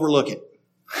overlook it.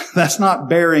 That's not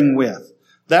bearing with.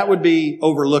 That would be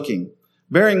overlooking.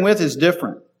 Bearing with is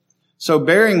different. So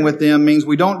bearing with them means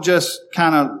we don't just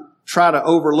kind of try to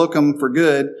overlook them for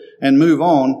good and move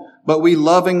on, but we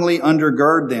lovingly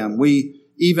undergird them. We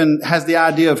even has the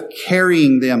idea of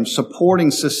carrying them, supporting,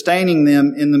 sustaining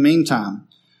them in the meantime.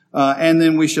 And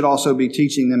then we should also be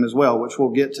teaching them as well, which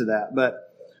we'll get to that. But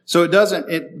so it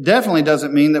definitely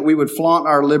doesn't mean that we would flaunt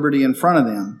our liberty in front of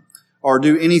them or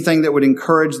do anything that would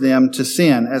encourage them to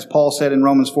sin. As Paul said in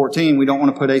Romans 14, we don't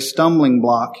want to put a stumbling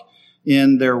block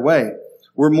in their way.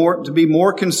 We're to be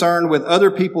more concerned with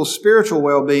other people's spiritual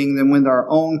well-being than with our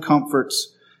own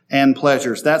comforts and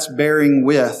pleasures. That's bearing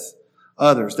with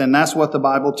others. And that's what the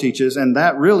Bible teaches. And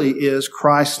that really is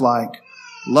Christ-like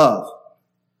love.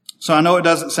 So I know it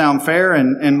doesn't sound fair.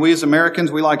 And we as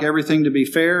Americans, we like everything to be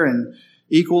fair and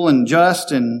equal and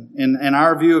just and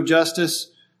our view of justice.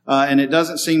 And it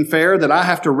doesn't seem fair that I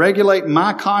have to regulate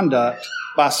my conduct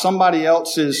by somebody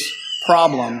else's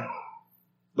problem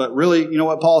But really, you know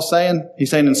what Paul's saying? He's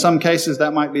saying in some cases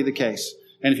that might be the case.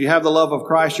 And if you have the love of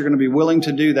Christ, you're going to be willing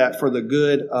to do that for the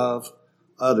good of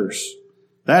others.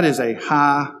 That is a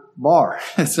high bar.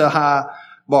 It's a high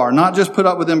bar. Not just put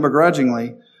up with them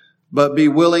begrudgingly, but be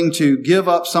willing to give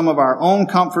up some of our own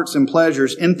comforts and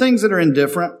pleasures in things that are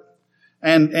indifferent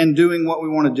and doing what we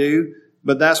want to do.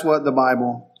 But that's what the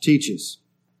Bible teaches.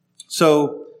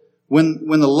 So when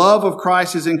the love of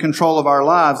Christ is in control of our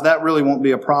lives, that really won't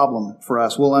be a problem for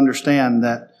us. We'll understand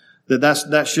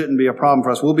that shouldn't be a problem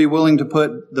for us. We'll be willing to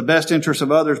put the best interests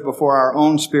of others before our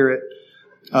own spirit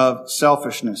of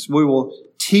selfishness. We will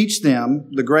teach them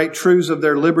the great truths of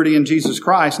their liberty in Jesus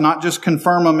Christ, not just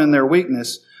confirm them in their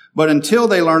weakness, but until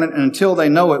they learn it and until they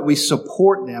know it, we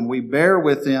support them. We bear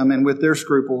with them and with their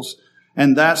scruples.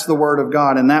 And that's the Word of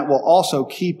God. And that will also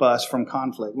keep us from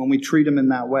conflict. When we treat them in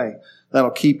that way,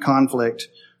 that'll keep conflict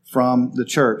from the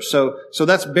church. So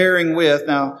that's bearing with.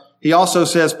 Now, he also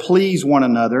says, please one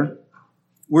another.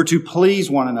 We're to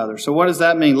please one another. So what does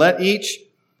that mean? Let each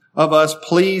of us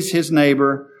please his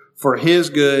neighbor for his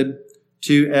good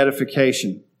to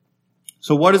edification.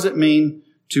 So what does it mean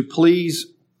to please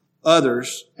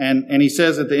others? And he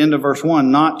says at the end of verse 1,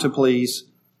 not to please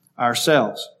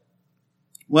ourselves.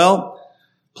 Well,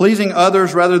 pleasing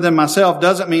others rather than myself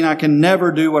doesn't mean I can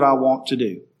never do what I want to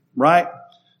do, right?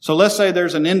 So let's say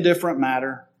there's an indifferent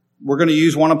matter. We're going to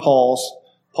use one of Paul's.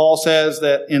 Paul says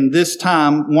that in this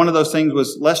time, one of those things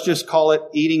was, let's just call it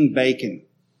eating bacon.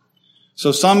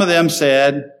 So some of them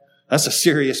said, that's a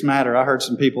serious matter. I heard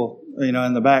some people,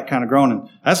 in the back kind of groaning.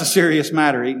 That's a serious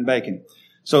matter, eating bacon.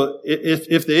 So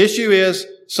if the issue is,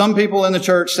 some people in the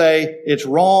church say it's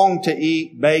wrong to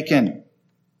eat bacon.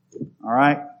 All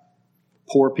right?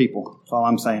 Poor people. That's all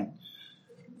I'm saying.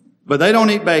 But they don't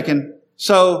eat bacon.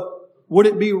 So would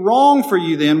it be wrong for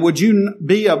you then? Would you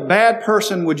be a bad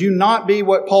person? Would you not be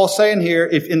what Paul's saying here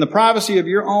if in the privacy of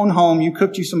your own home you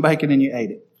cooked you some bacon and you ate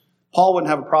it? Paul wouldn't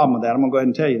have a problem with that. I'm going to go ahead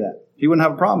and tell you that. He wouldn't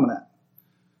have a problem with that.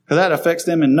 Because that affects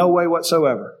them in no way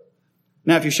whatsoever.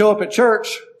 Now, if you show up at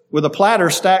church with a platter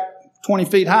stacked 20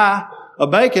 feet high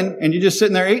of bacon and you're just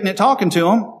sitting there eating it, talking to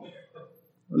them,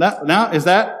 is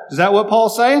that what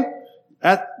Paul's saying?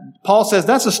 Paul says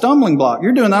that's a stumbling block.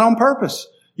 You're doing that on purpose.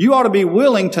 You ought to be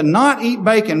willing to not eat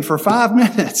bacon for 5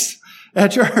 minutes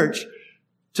at church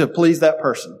to please that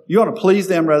person. You ought to please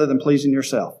them rather than pleasing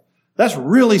yourself. That's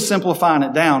really simplifying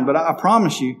it down, but I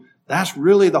promise you, that's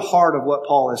really the heart of what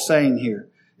Paul is saying here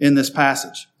in this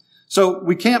passage. So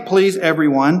we can't please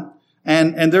everyone,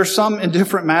 and there's some in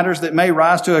different matters that may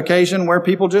rise to occasion where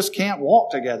people just can't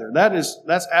walk together.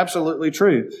 That's absolutely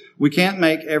true. We can't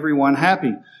make everyone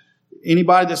happy.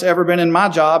 Anybody that's ever been in my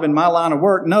job, in my line of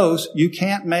work, knows you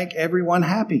can't make everyone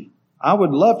happy. I would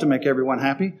love to make everyone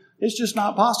happy. It's just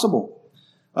not possible.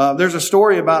 There's a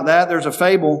story about that. There's a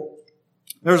fable.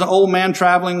 There's an old man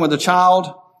traveling with a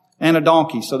child and a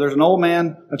donkey. So there's an old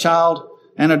man, a child,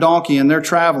 and a donkey, and they're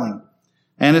traveling.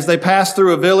 And as they passed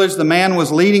through a village, the man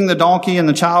was leading the donkey and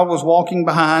the child was walking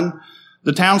behind.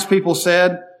 The townspeople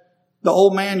said, "The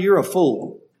old man, you're a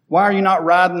fool. Why are you not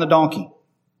riding the donkey?"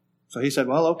 So he said,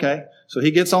 well, okay. So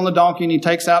he gets on the donkey and he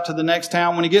takes out to the next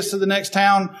town. When he gets to the next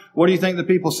town, what do you think the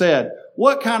people said?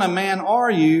 "What kind of man are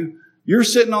you? You're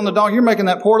sitting on the donkey. You're making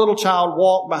that poor little child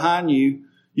walk behind you.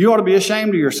 You ought to be ashamed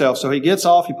of yourself." So he gets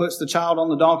off, he puts the child on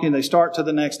the donkey, and they start to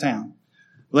the next town.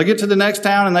 They get to the next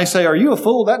town and they say, "Are you a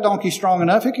fool? That donkey's strong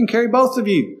enough. It can carry both of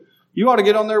you. You ought to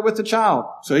get on there with the child."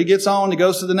 So he gets on, he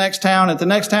goes to the next town. At the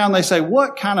next town, they say,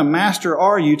 "What kind of master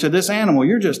are you to this animal?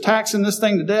 You're just taxing this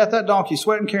thing to death. That donkey's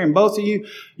sweating, carrying both of you.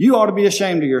 You ought to be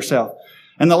ashamed of yourself."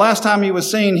 And the last time he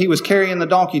was seen, he was carrying the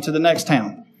donkey to the next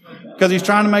town because he's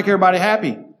trying to make everybody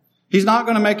happy. He's not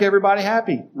going to make everybody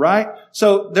happy, right?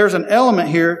 So there's an element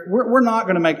here. We're not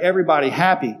going to make everybody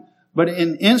happy. But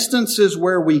in instances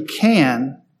where we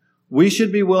can, we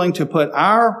should be willing to put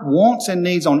our wants and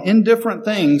needs on indifferent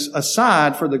things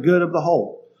aside for the good of the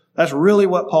whole. That's really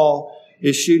what Paul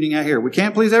is shooting at here. We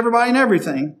can't please everybody and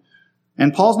everything.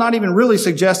 And Paul's not even really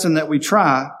suggesting that we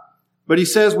try, but he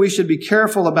says we should be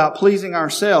careful about pleasing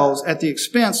ourselves at the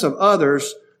expense of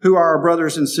others who are our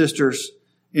brothers and sisters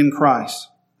in Christ.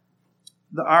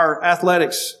 Our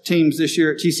athletics teams this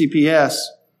year at TCPS,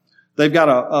 they've got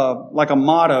a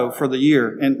motto for the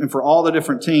year and for all the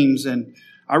different teams, and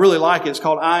I really like it. It's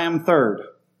called "I am third."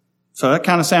 So that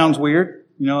kind of sounds weird.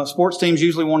 Sports teams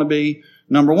usually want to be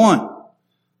number one.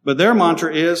 But their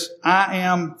mantra is, "I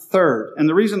am third." And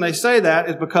the reason they say that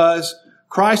is because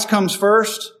Christ comes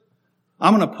first.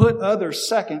 I'm going to put others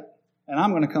second, and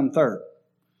I'm going to come third.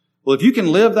 Well, if you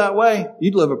can live that way,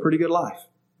 you'd live a pretty good life.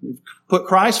 You put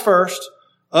Christ first,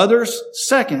 others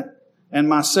second, and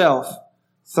myself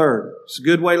third. It's a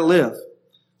good way to live.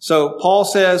 So Paul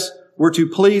says we're to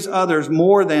please others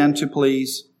more than to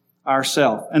please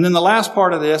ourselves. And then the last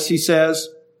part of this, he says,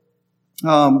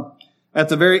 at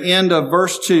the very end of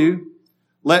verse 2,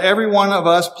 let every one of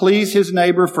us please his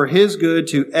neighbor for his good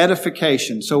to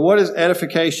edification. So what does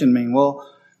edification mean? Well,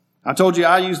 I told you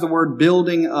I use the word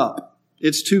building up.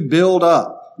 It's to build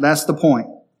up. That's the point.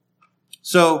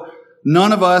 So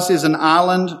none of us is an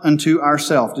island unto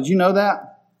ourselves. Did you know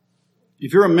that?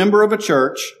 If you're a member of a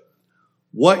church,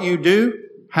 what you do,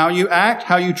 how you act,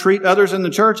 how you treat others in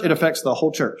the church, it affects the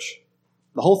whole church.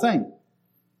 The whole thing.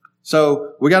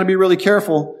 So we got to be really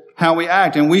careful how we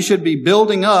act. And we should be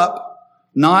building up,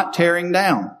 not tearing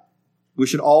down. We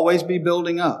should always be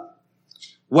building up.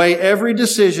 Weigh every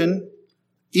decision,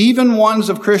 even ones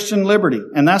of Christian liberty.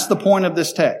 And that's the point of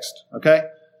this text. Okay?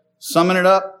 Summing it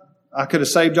up, I could have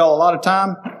saved y'all a lot of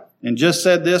time and just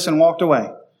said this and walked away.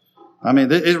 I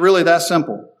mean, it's really that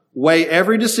simple. Weigh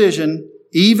every decision,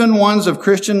 even ones of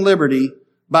Christian liberty,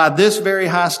 by this very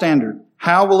high standard.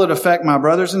 How will it affect my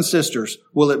brothers and sisters?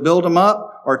 Will it build them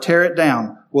up or tear it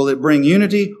down? Will it bring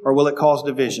unity or will it cause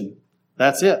division?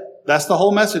 That's it. That's the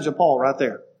whole message of Paul right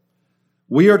there.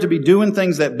 We are to be doing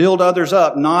things that build others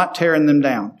up, not tearing them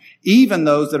down. Even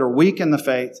those that are weak in the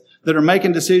faith, that are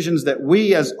making decisions that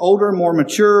we as older, more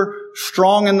mature,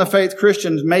 strong in the faith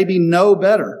Christians maybe know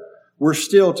better. We're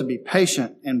still to be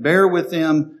patient and bear with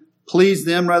them, please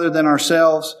them rather than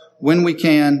ourselves when we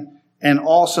can, and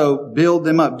also build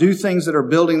them up. Do things that are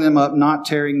building them up, not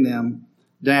tearing them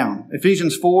down.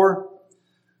 Ephesians 4,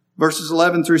 verses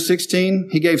 11 through 16,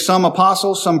 he gave some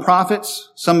apostles, some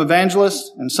prophets, some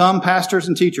evangelists, and some pastors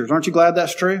and teachers. Aren't you glad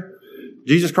that's true?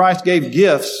 Jesus Christ gave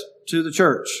gifts to the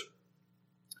church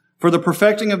for the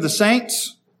perfecting of the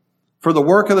saints, for the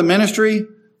work of the ministry,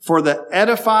 for the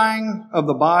edifying of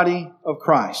the body of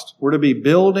Christ. We're to be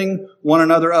building one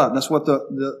another up. That's what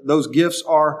those gifts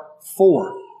are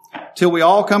for. Till we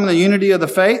all come in the unity of the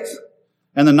faith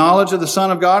and the knowledge of the Son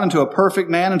of God, into a perfect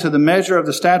man, into the measure of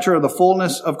the stature of the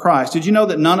fullness of Christ. Did you know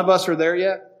that none of us are there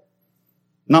yet?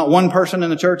 Not one person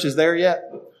in the church is there yet.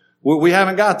 We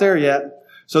haven't got there yet.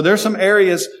 So there's some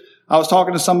areas. I was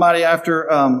talking to somebody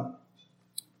after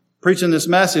preaching this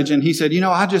message, and he said,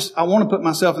 I want to put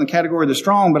myself in the category of the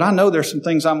strong, but I know there's some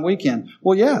things I'm weak in.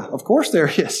 Well, yeah, of course there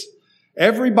is.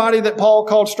 Everybody that Paul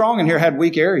called strong in here had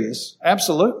weak areas.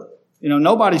 Absolutely.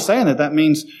 Nobody's saying that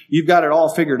means you've got it all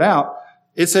figured out.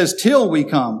 It says, till we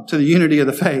come to the unity of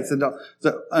the faith.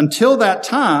 Until that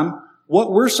time,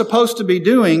 what we're supposed to be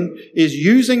doing is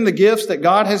using the gifts that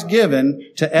God has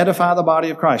given to edify the body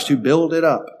of Christ, to build it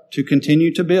up, to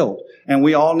continue to build. And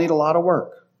we all need a lot of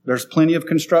work. There's plenty of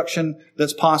construction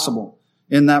that's possible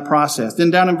in that process. Then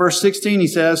down in verse 16, he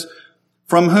says,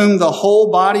 from whom the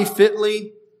whole body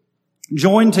fitly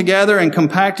joined together and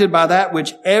compacted by that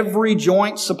which every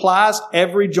joint supplies.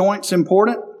 Every joint's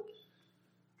important.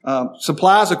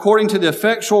 Supplies according to the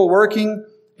effectual working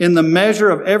in the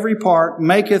measure of every part,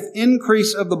 maketh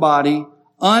increase of the body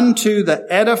unto the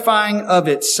edifying of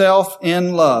itself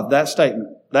in love. That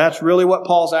statement. That's really what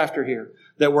Paul's after here.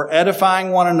 That we're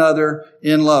edifying one another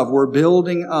in love. We're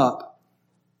building up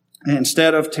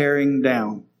instead of tearing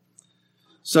down.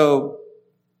 So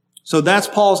that's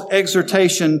Paul's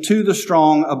exhortation to the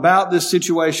strong about this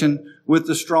situation with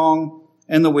the strong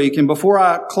and the weak. And before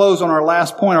I close on our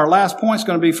last point is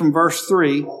going to be from verse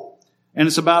 3, and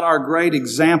it's about our great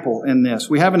example in this.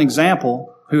 We have an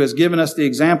example who has given us the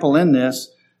example in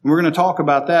this, and we're going to talk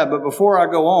about that. But before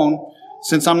I go on,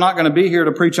 since I'm not going to be here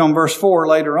to preach on verse 4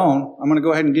 later on, I'm going to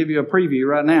go ahead and give you a preview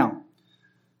right now.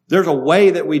 There's a way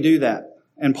that we do that.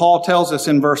 And Paul tells us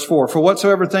in verse 4, for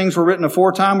whatsoever things were written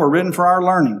aforetime were written for our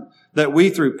learning, that we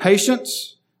through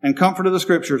patience and comfort of the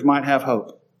Scriptures might have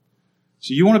hope.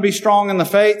 So you want to be strong in the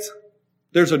faith?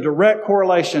 There's a direct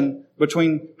correlation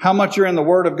between how much you're in the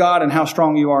Word of God and how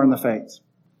strong you are in the faith.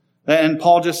 And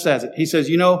Paul just says it. He says,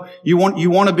 you want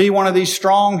to be one of these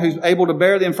strong who's able to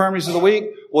bear the infirmities of the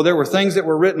weak? Well, there were things that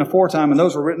were written aforetime, and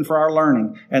those were written for our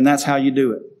learning. And that's how you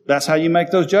do it. That's how you make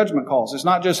those judgment calls. It's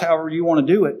not just however you want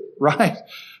to do it, right?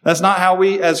 That's not how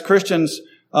we as Christians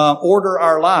order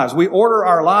our lives. We order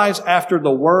our lives after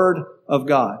the Word of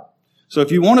God. So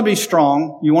if you want to be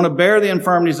strong, you want to bear the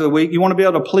infirmities of the weak, you want to be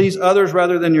able to please others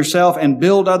rather than yourself and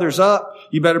build others up,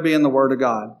 you better be in the Word of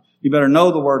God. You better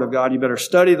know the Word of God. You better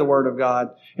study the Word of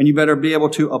God. And you better be able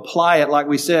to apply it, like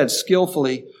we said,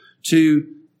 skillfully to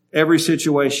every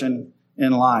situation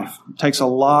in life. It takes a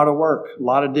lot of work, a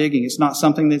lot of digging. It's not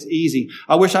something that's easy.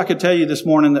 I wish I could tell you this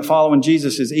morning that following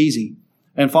Jesus is easy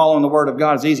and following the Word of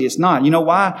God is easy. It's not. You know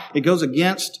why? It goes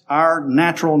against our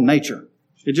natural nature.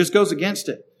 It just goes against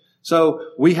it. So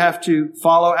we have to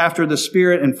follow after the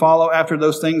Spirit and follow after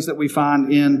those things that we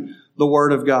find in the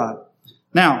Word of God.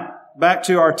 Now, back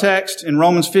to our text in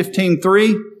Romans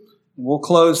 15:3. We'll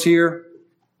close here.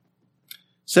 It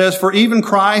says, "For even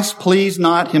Christ pleased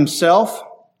not himself,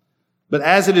 but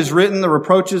as it is written, the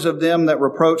reproaches of them that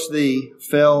reproach thee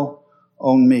fell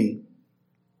on me."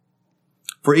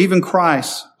 For even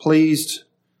Christ pleased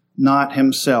not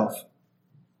himself.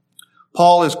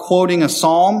 Paul is quoting a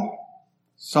psalm,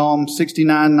 Psalm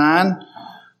 69:9,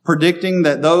 predicting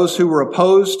that those who were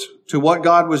opposed to what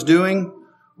God was doing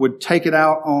would take it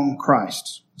out on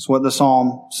Christ. That's what the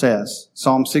psalm says.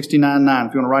 Psalm 69:9.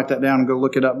 If you want to write that down and go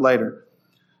look it up later.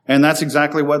 And that's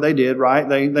exactly what they did, right?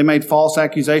 They made false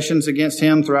accusations against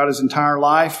him throughout his entire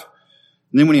life.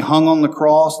 And then when he hung on the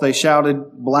cross, they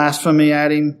shouted blasphemy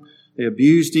at him. They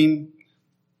abused him.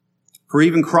 For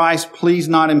even Christ pleased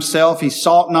not himself. He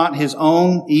sought not his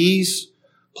own ease,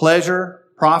 pleasure,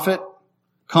 profit,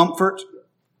 comfort.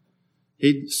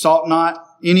 He sought not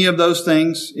any of those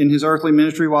things in his earthly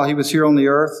ministry while he was here on the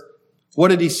earth. What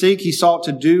did he seek? He sought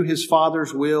to do his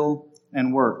Father's will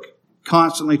and work.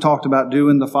 Constantly talked about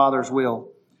doing the Father's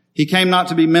will. He came not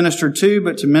to be ministered to,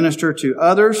 but to minister to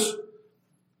others.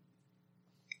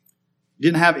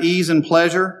 Didn't have ease and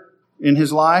pleasure in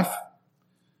his life.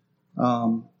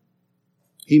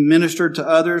 He ministered to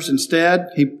others instead.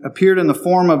 He appeared in the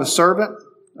form of a servant.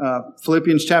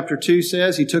 Philippians chapter 2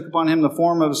 says he took upon him the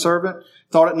form of a servant,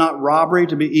 thought it not robbery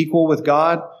to be equal with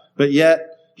God, but yet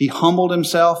he humbled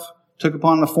himself, took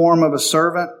upon the form of a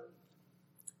servant.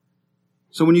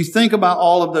 So when you think about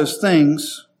all of those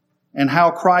things and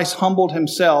how Christ humbled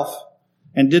himself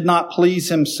and did not please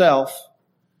himself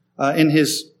in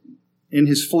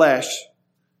his flesh,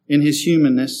 in his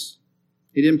humanness,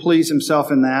 he didn't please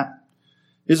himself in that.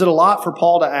 Is it a lot for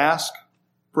Paul to ask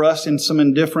for us in some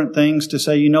indifferent things to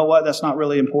say, you know what, that's not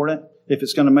really important if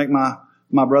it's going to make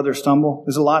my brother stumble?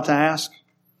 Is it a lot to ask?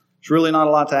 It's really not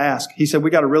a lot to ask. He said, we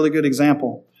got a really good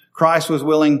example. Christ was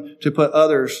willing to put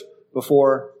others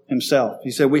before himself.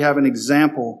 He said, we have an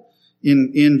example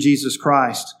in Jesus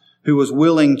Christ who was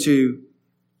willing to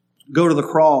go to the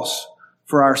cross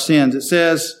for our sins. It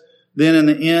says then in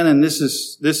the end, and this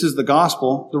is the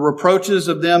gospel, the reproaches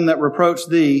of them that reproach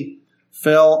thee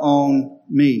fell on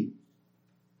me.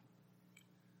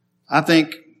 I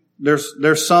think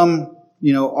there's some,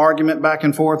 argument back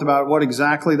and forth about what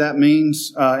exactly that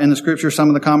means in the scripture. Some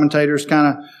of the commentators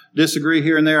kind of disagree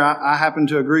here and there. I happen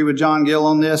to agree with John Gill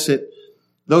on this.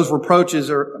 Those reproaches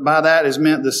by that is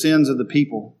meant the sins of the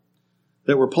people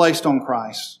that were placed on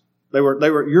Christ.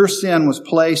 Your sin was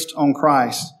placed on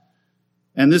Christ.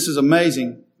 And this is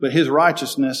amazing, but his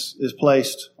righteousness is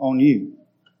placed on you.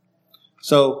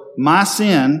 So my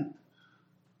sin,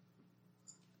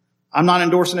 I'm not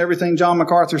endorsing everything John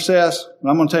MacArthur says, but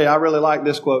I'm going to tell you, I really like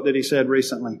this quote that he said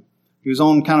recently. He was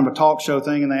on kind of a talk show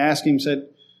thing, and they asked him,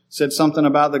 said something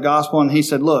about the gospel, and he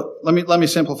said, look, let me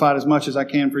simplify it as much as I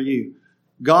can for you.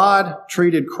 God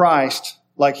treated Christ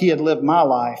like he had lived my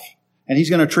life, and he's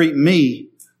going to treat me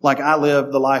like I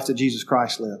lived the life that Jesus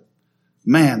Christ lived.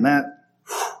 Man,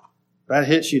 that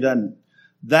hits you, doesn't it?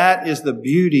 That is the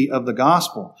beauty of the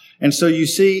gospel. And so you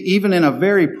see, even in a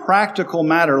very practical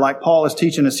matter, like Paul is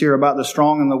teaching us here about the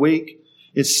strong and the weak,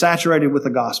 it's saturated with the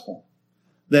gospel.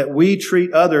 That we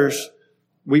treat others,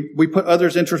 we put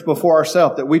others' interests before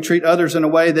ourselves, that we treat others in a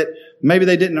way that maybe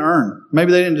they didn't earn,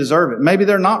 maybe they didn't deserve it, maybe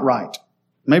they're not right,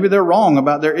 maybe they're wrong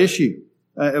about their issue,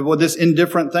 with this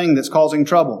indifferent thing that's causing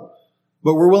trouble.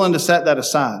 But we're willing to set that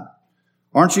aside.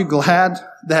 Aren't you glad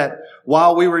that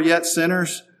while we were yet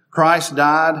sinners, Christ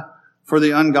died for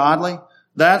the ungodly?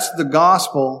 That's the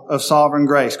gospel of sovereign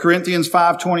grace. Corinthians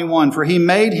 5:21, for he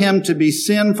made him to be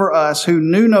sin for us who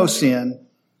knew no sin,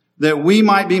 that we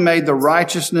might be made the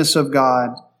righteousness of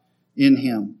God in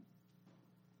him.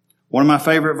 One of my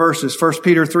favorite verses, 1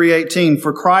 Peter 3:18,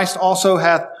 for Christ also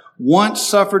hath once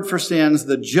suffered for sins,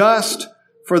 the just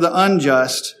for the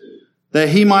unjust, that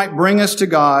he might bring us to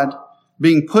God,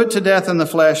 being put to death in the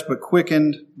flesh, but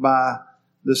quickened by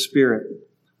the Spirit.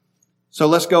 So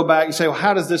let's go back. You say, well,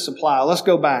 how does this apply? Let's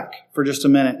go back for just a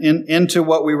minute into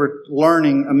what we were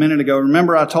learning a minute ago.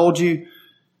 Remember I told you,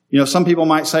 some people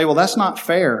might say, well, that's not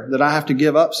fair that I have to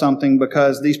give up something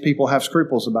because these people have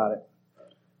scruples about it.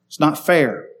 It's not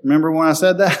fair. Remember when I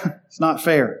said that? It's not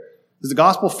fair. Is the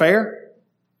gospel fair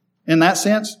in that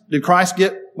sense? Did Christ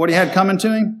get what he had coming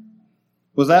to him?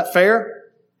 Was that fair?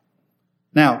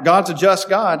 Now, God's a just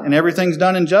God and everything's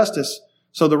done in justice.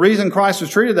 So the reason Christ was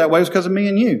treated that way was because of me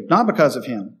and you, not because of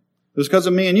him. It was because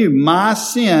of me and you. My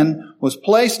sin was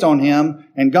placed on him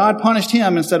and God punished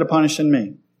him instead of punishing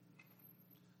me.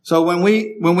 So when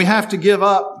we have to give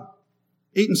up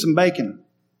eating some bacon.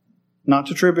 Not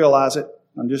to trivialize it.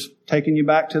 I'm just taking you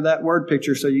back to that word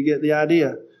picture so you get the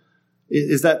idea.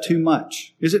 Is that too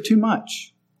much? Is it too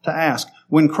much to ask?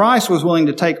 When Christ was willing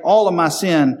to take all of my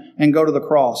sin and go to the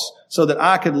cross so that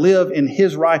I could live in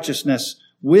His righteousness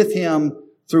with Him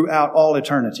throughout all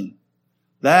eternity.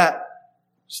 That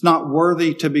is not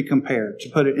worthy to be compared, to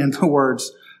put it in the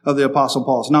words of the Apostle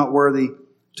Paul. It's not worthy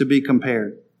to be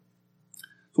compared.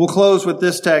 We'll close with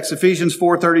this text, Ephesians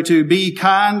 4:32. Be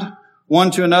kind one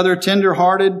to another,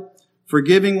 tender-hearted,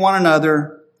 forgiving one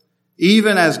another,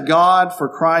 even as God, for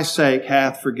Christ's sake,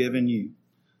 hath forgiven you.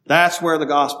 That's where the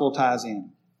gospel ties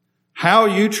in. How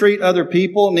you treat other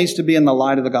people needs to be in the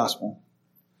light of the gospel.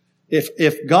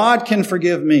 If God can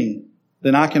forgive me,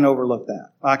 then I can overlook that.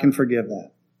 I can forgive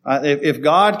that. If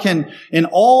God can, in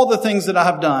all the things that I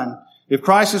have done, if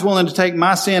Christ is willing to take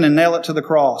my sin and nail it to the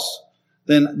cross,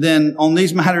 then on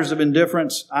these matters of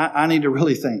indifference, I need to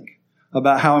really think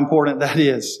about how important that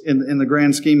is in the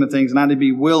grand scheme of things. And I need to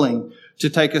be willing to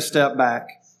take a step back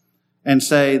and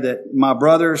say that my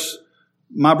brother's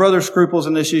scruples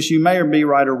in this issue may be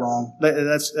right or wrong.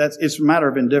 It's a matter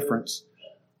of indifference.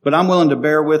 But I'm willing to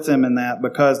bear with them in that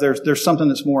because there's something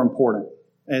that's more important,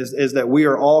 is that we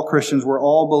are all Christians, we're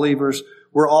all believers,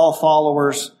 we're all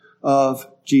followers of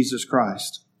Jesus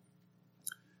Christ.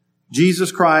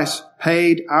 Jesus Christ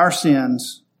paid our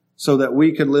sins so that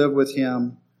we could live with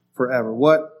Him forever.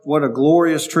 What a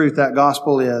glorious truth that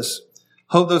gospel is.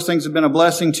 Hope those things have been a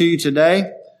blessing to you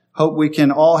today. Hope we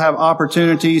can all have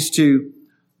opportunities to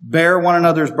bear one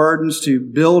another's burdens, to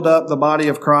build up the body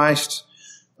of Christ.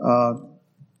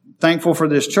 Thankful for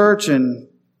this church and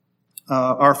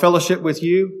our fellowship with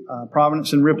you,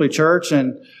 Providence and Ripley Church,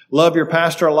 and love your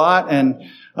pastor a lot. And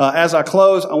as I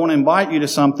close, I want to invite you to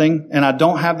something, and I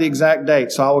don't have the exact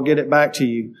date, so I will get it back to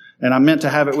you. And I meant to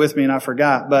have it with me, and I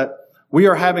forgot. But we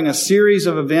are having a series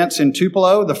of events in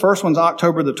Tupelo. The first one's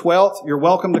October the 12th. You're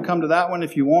welcome to come to that one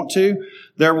if you want to.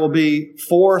 There will be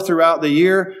 4 throughout the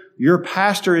year. Your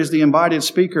pastor is the invited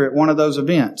speaker at one of those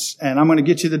events. And I'm going to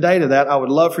get you the date of that. I would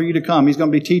love for you to come. He's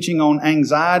going to be teaching on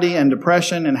anxiety and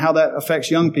depression and how that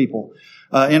affects young people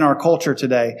in our culture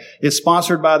today. It's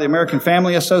sponsored by the American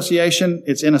Family Association.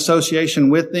 It's in association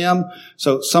with them.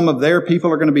 So some of their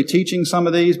people are going to be teaching some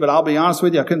of these. But I'll be honest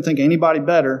with you, I couldn't think of anybody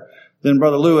better than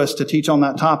Brother Lewis to teach on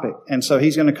that topic. And so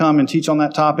he's going to come and teach on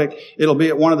that topic. It'll be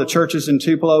at one of the churches in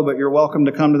Tupelo, but you're welcome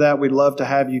to come to that. We'd love to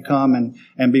have you come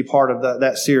and be part of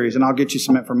that series. And I'll get you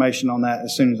some information on that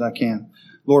as soon as I can.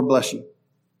 Lord bless you.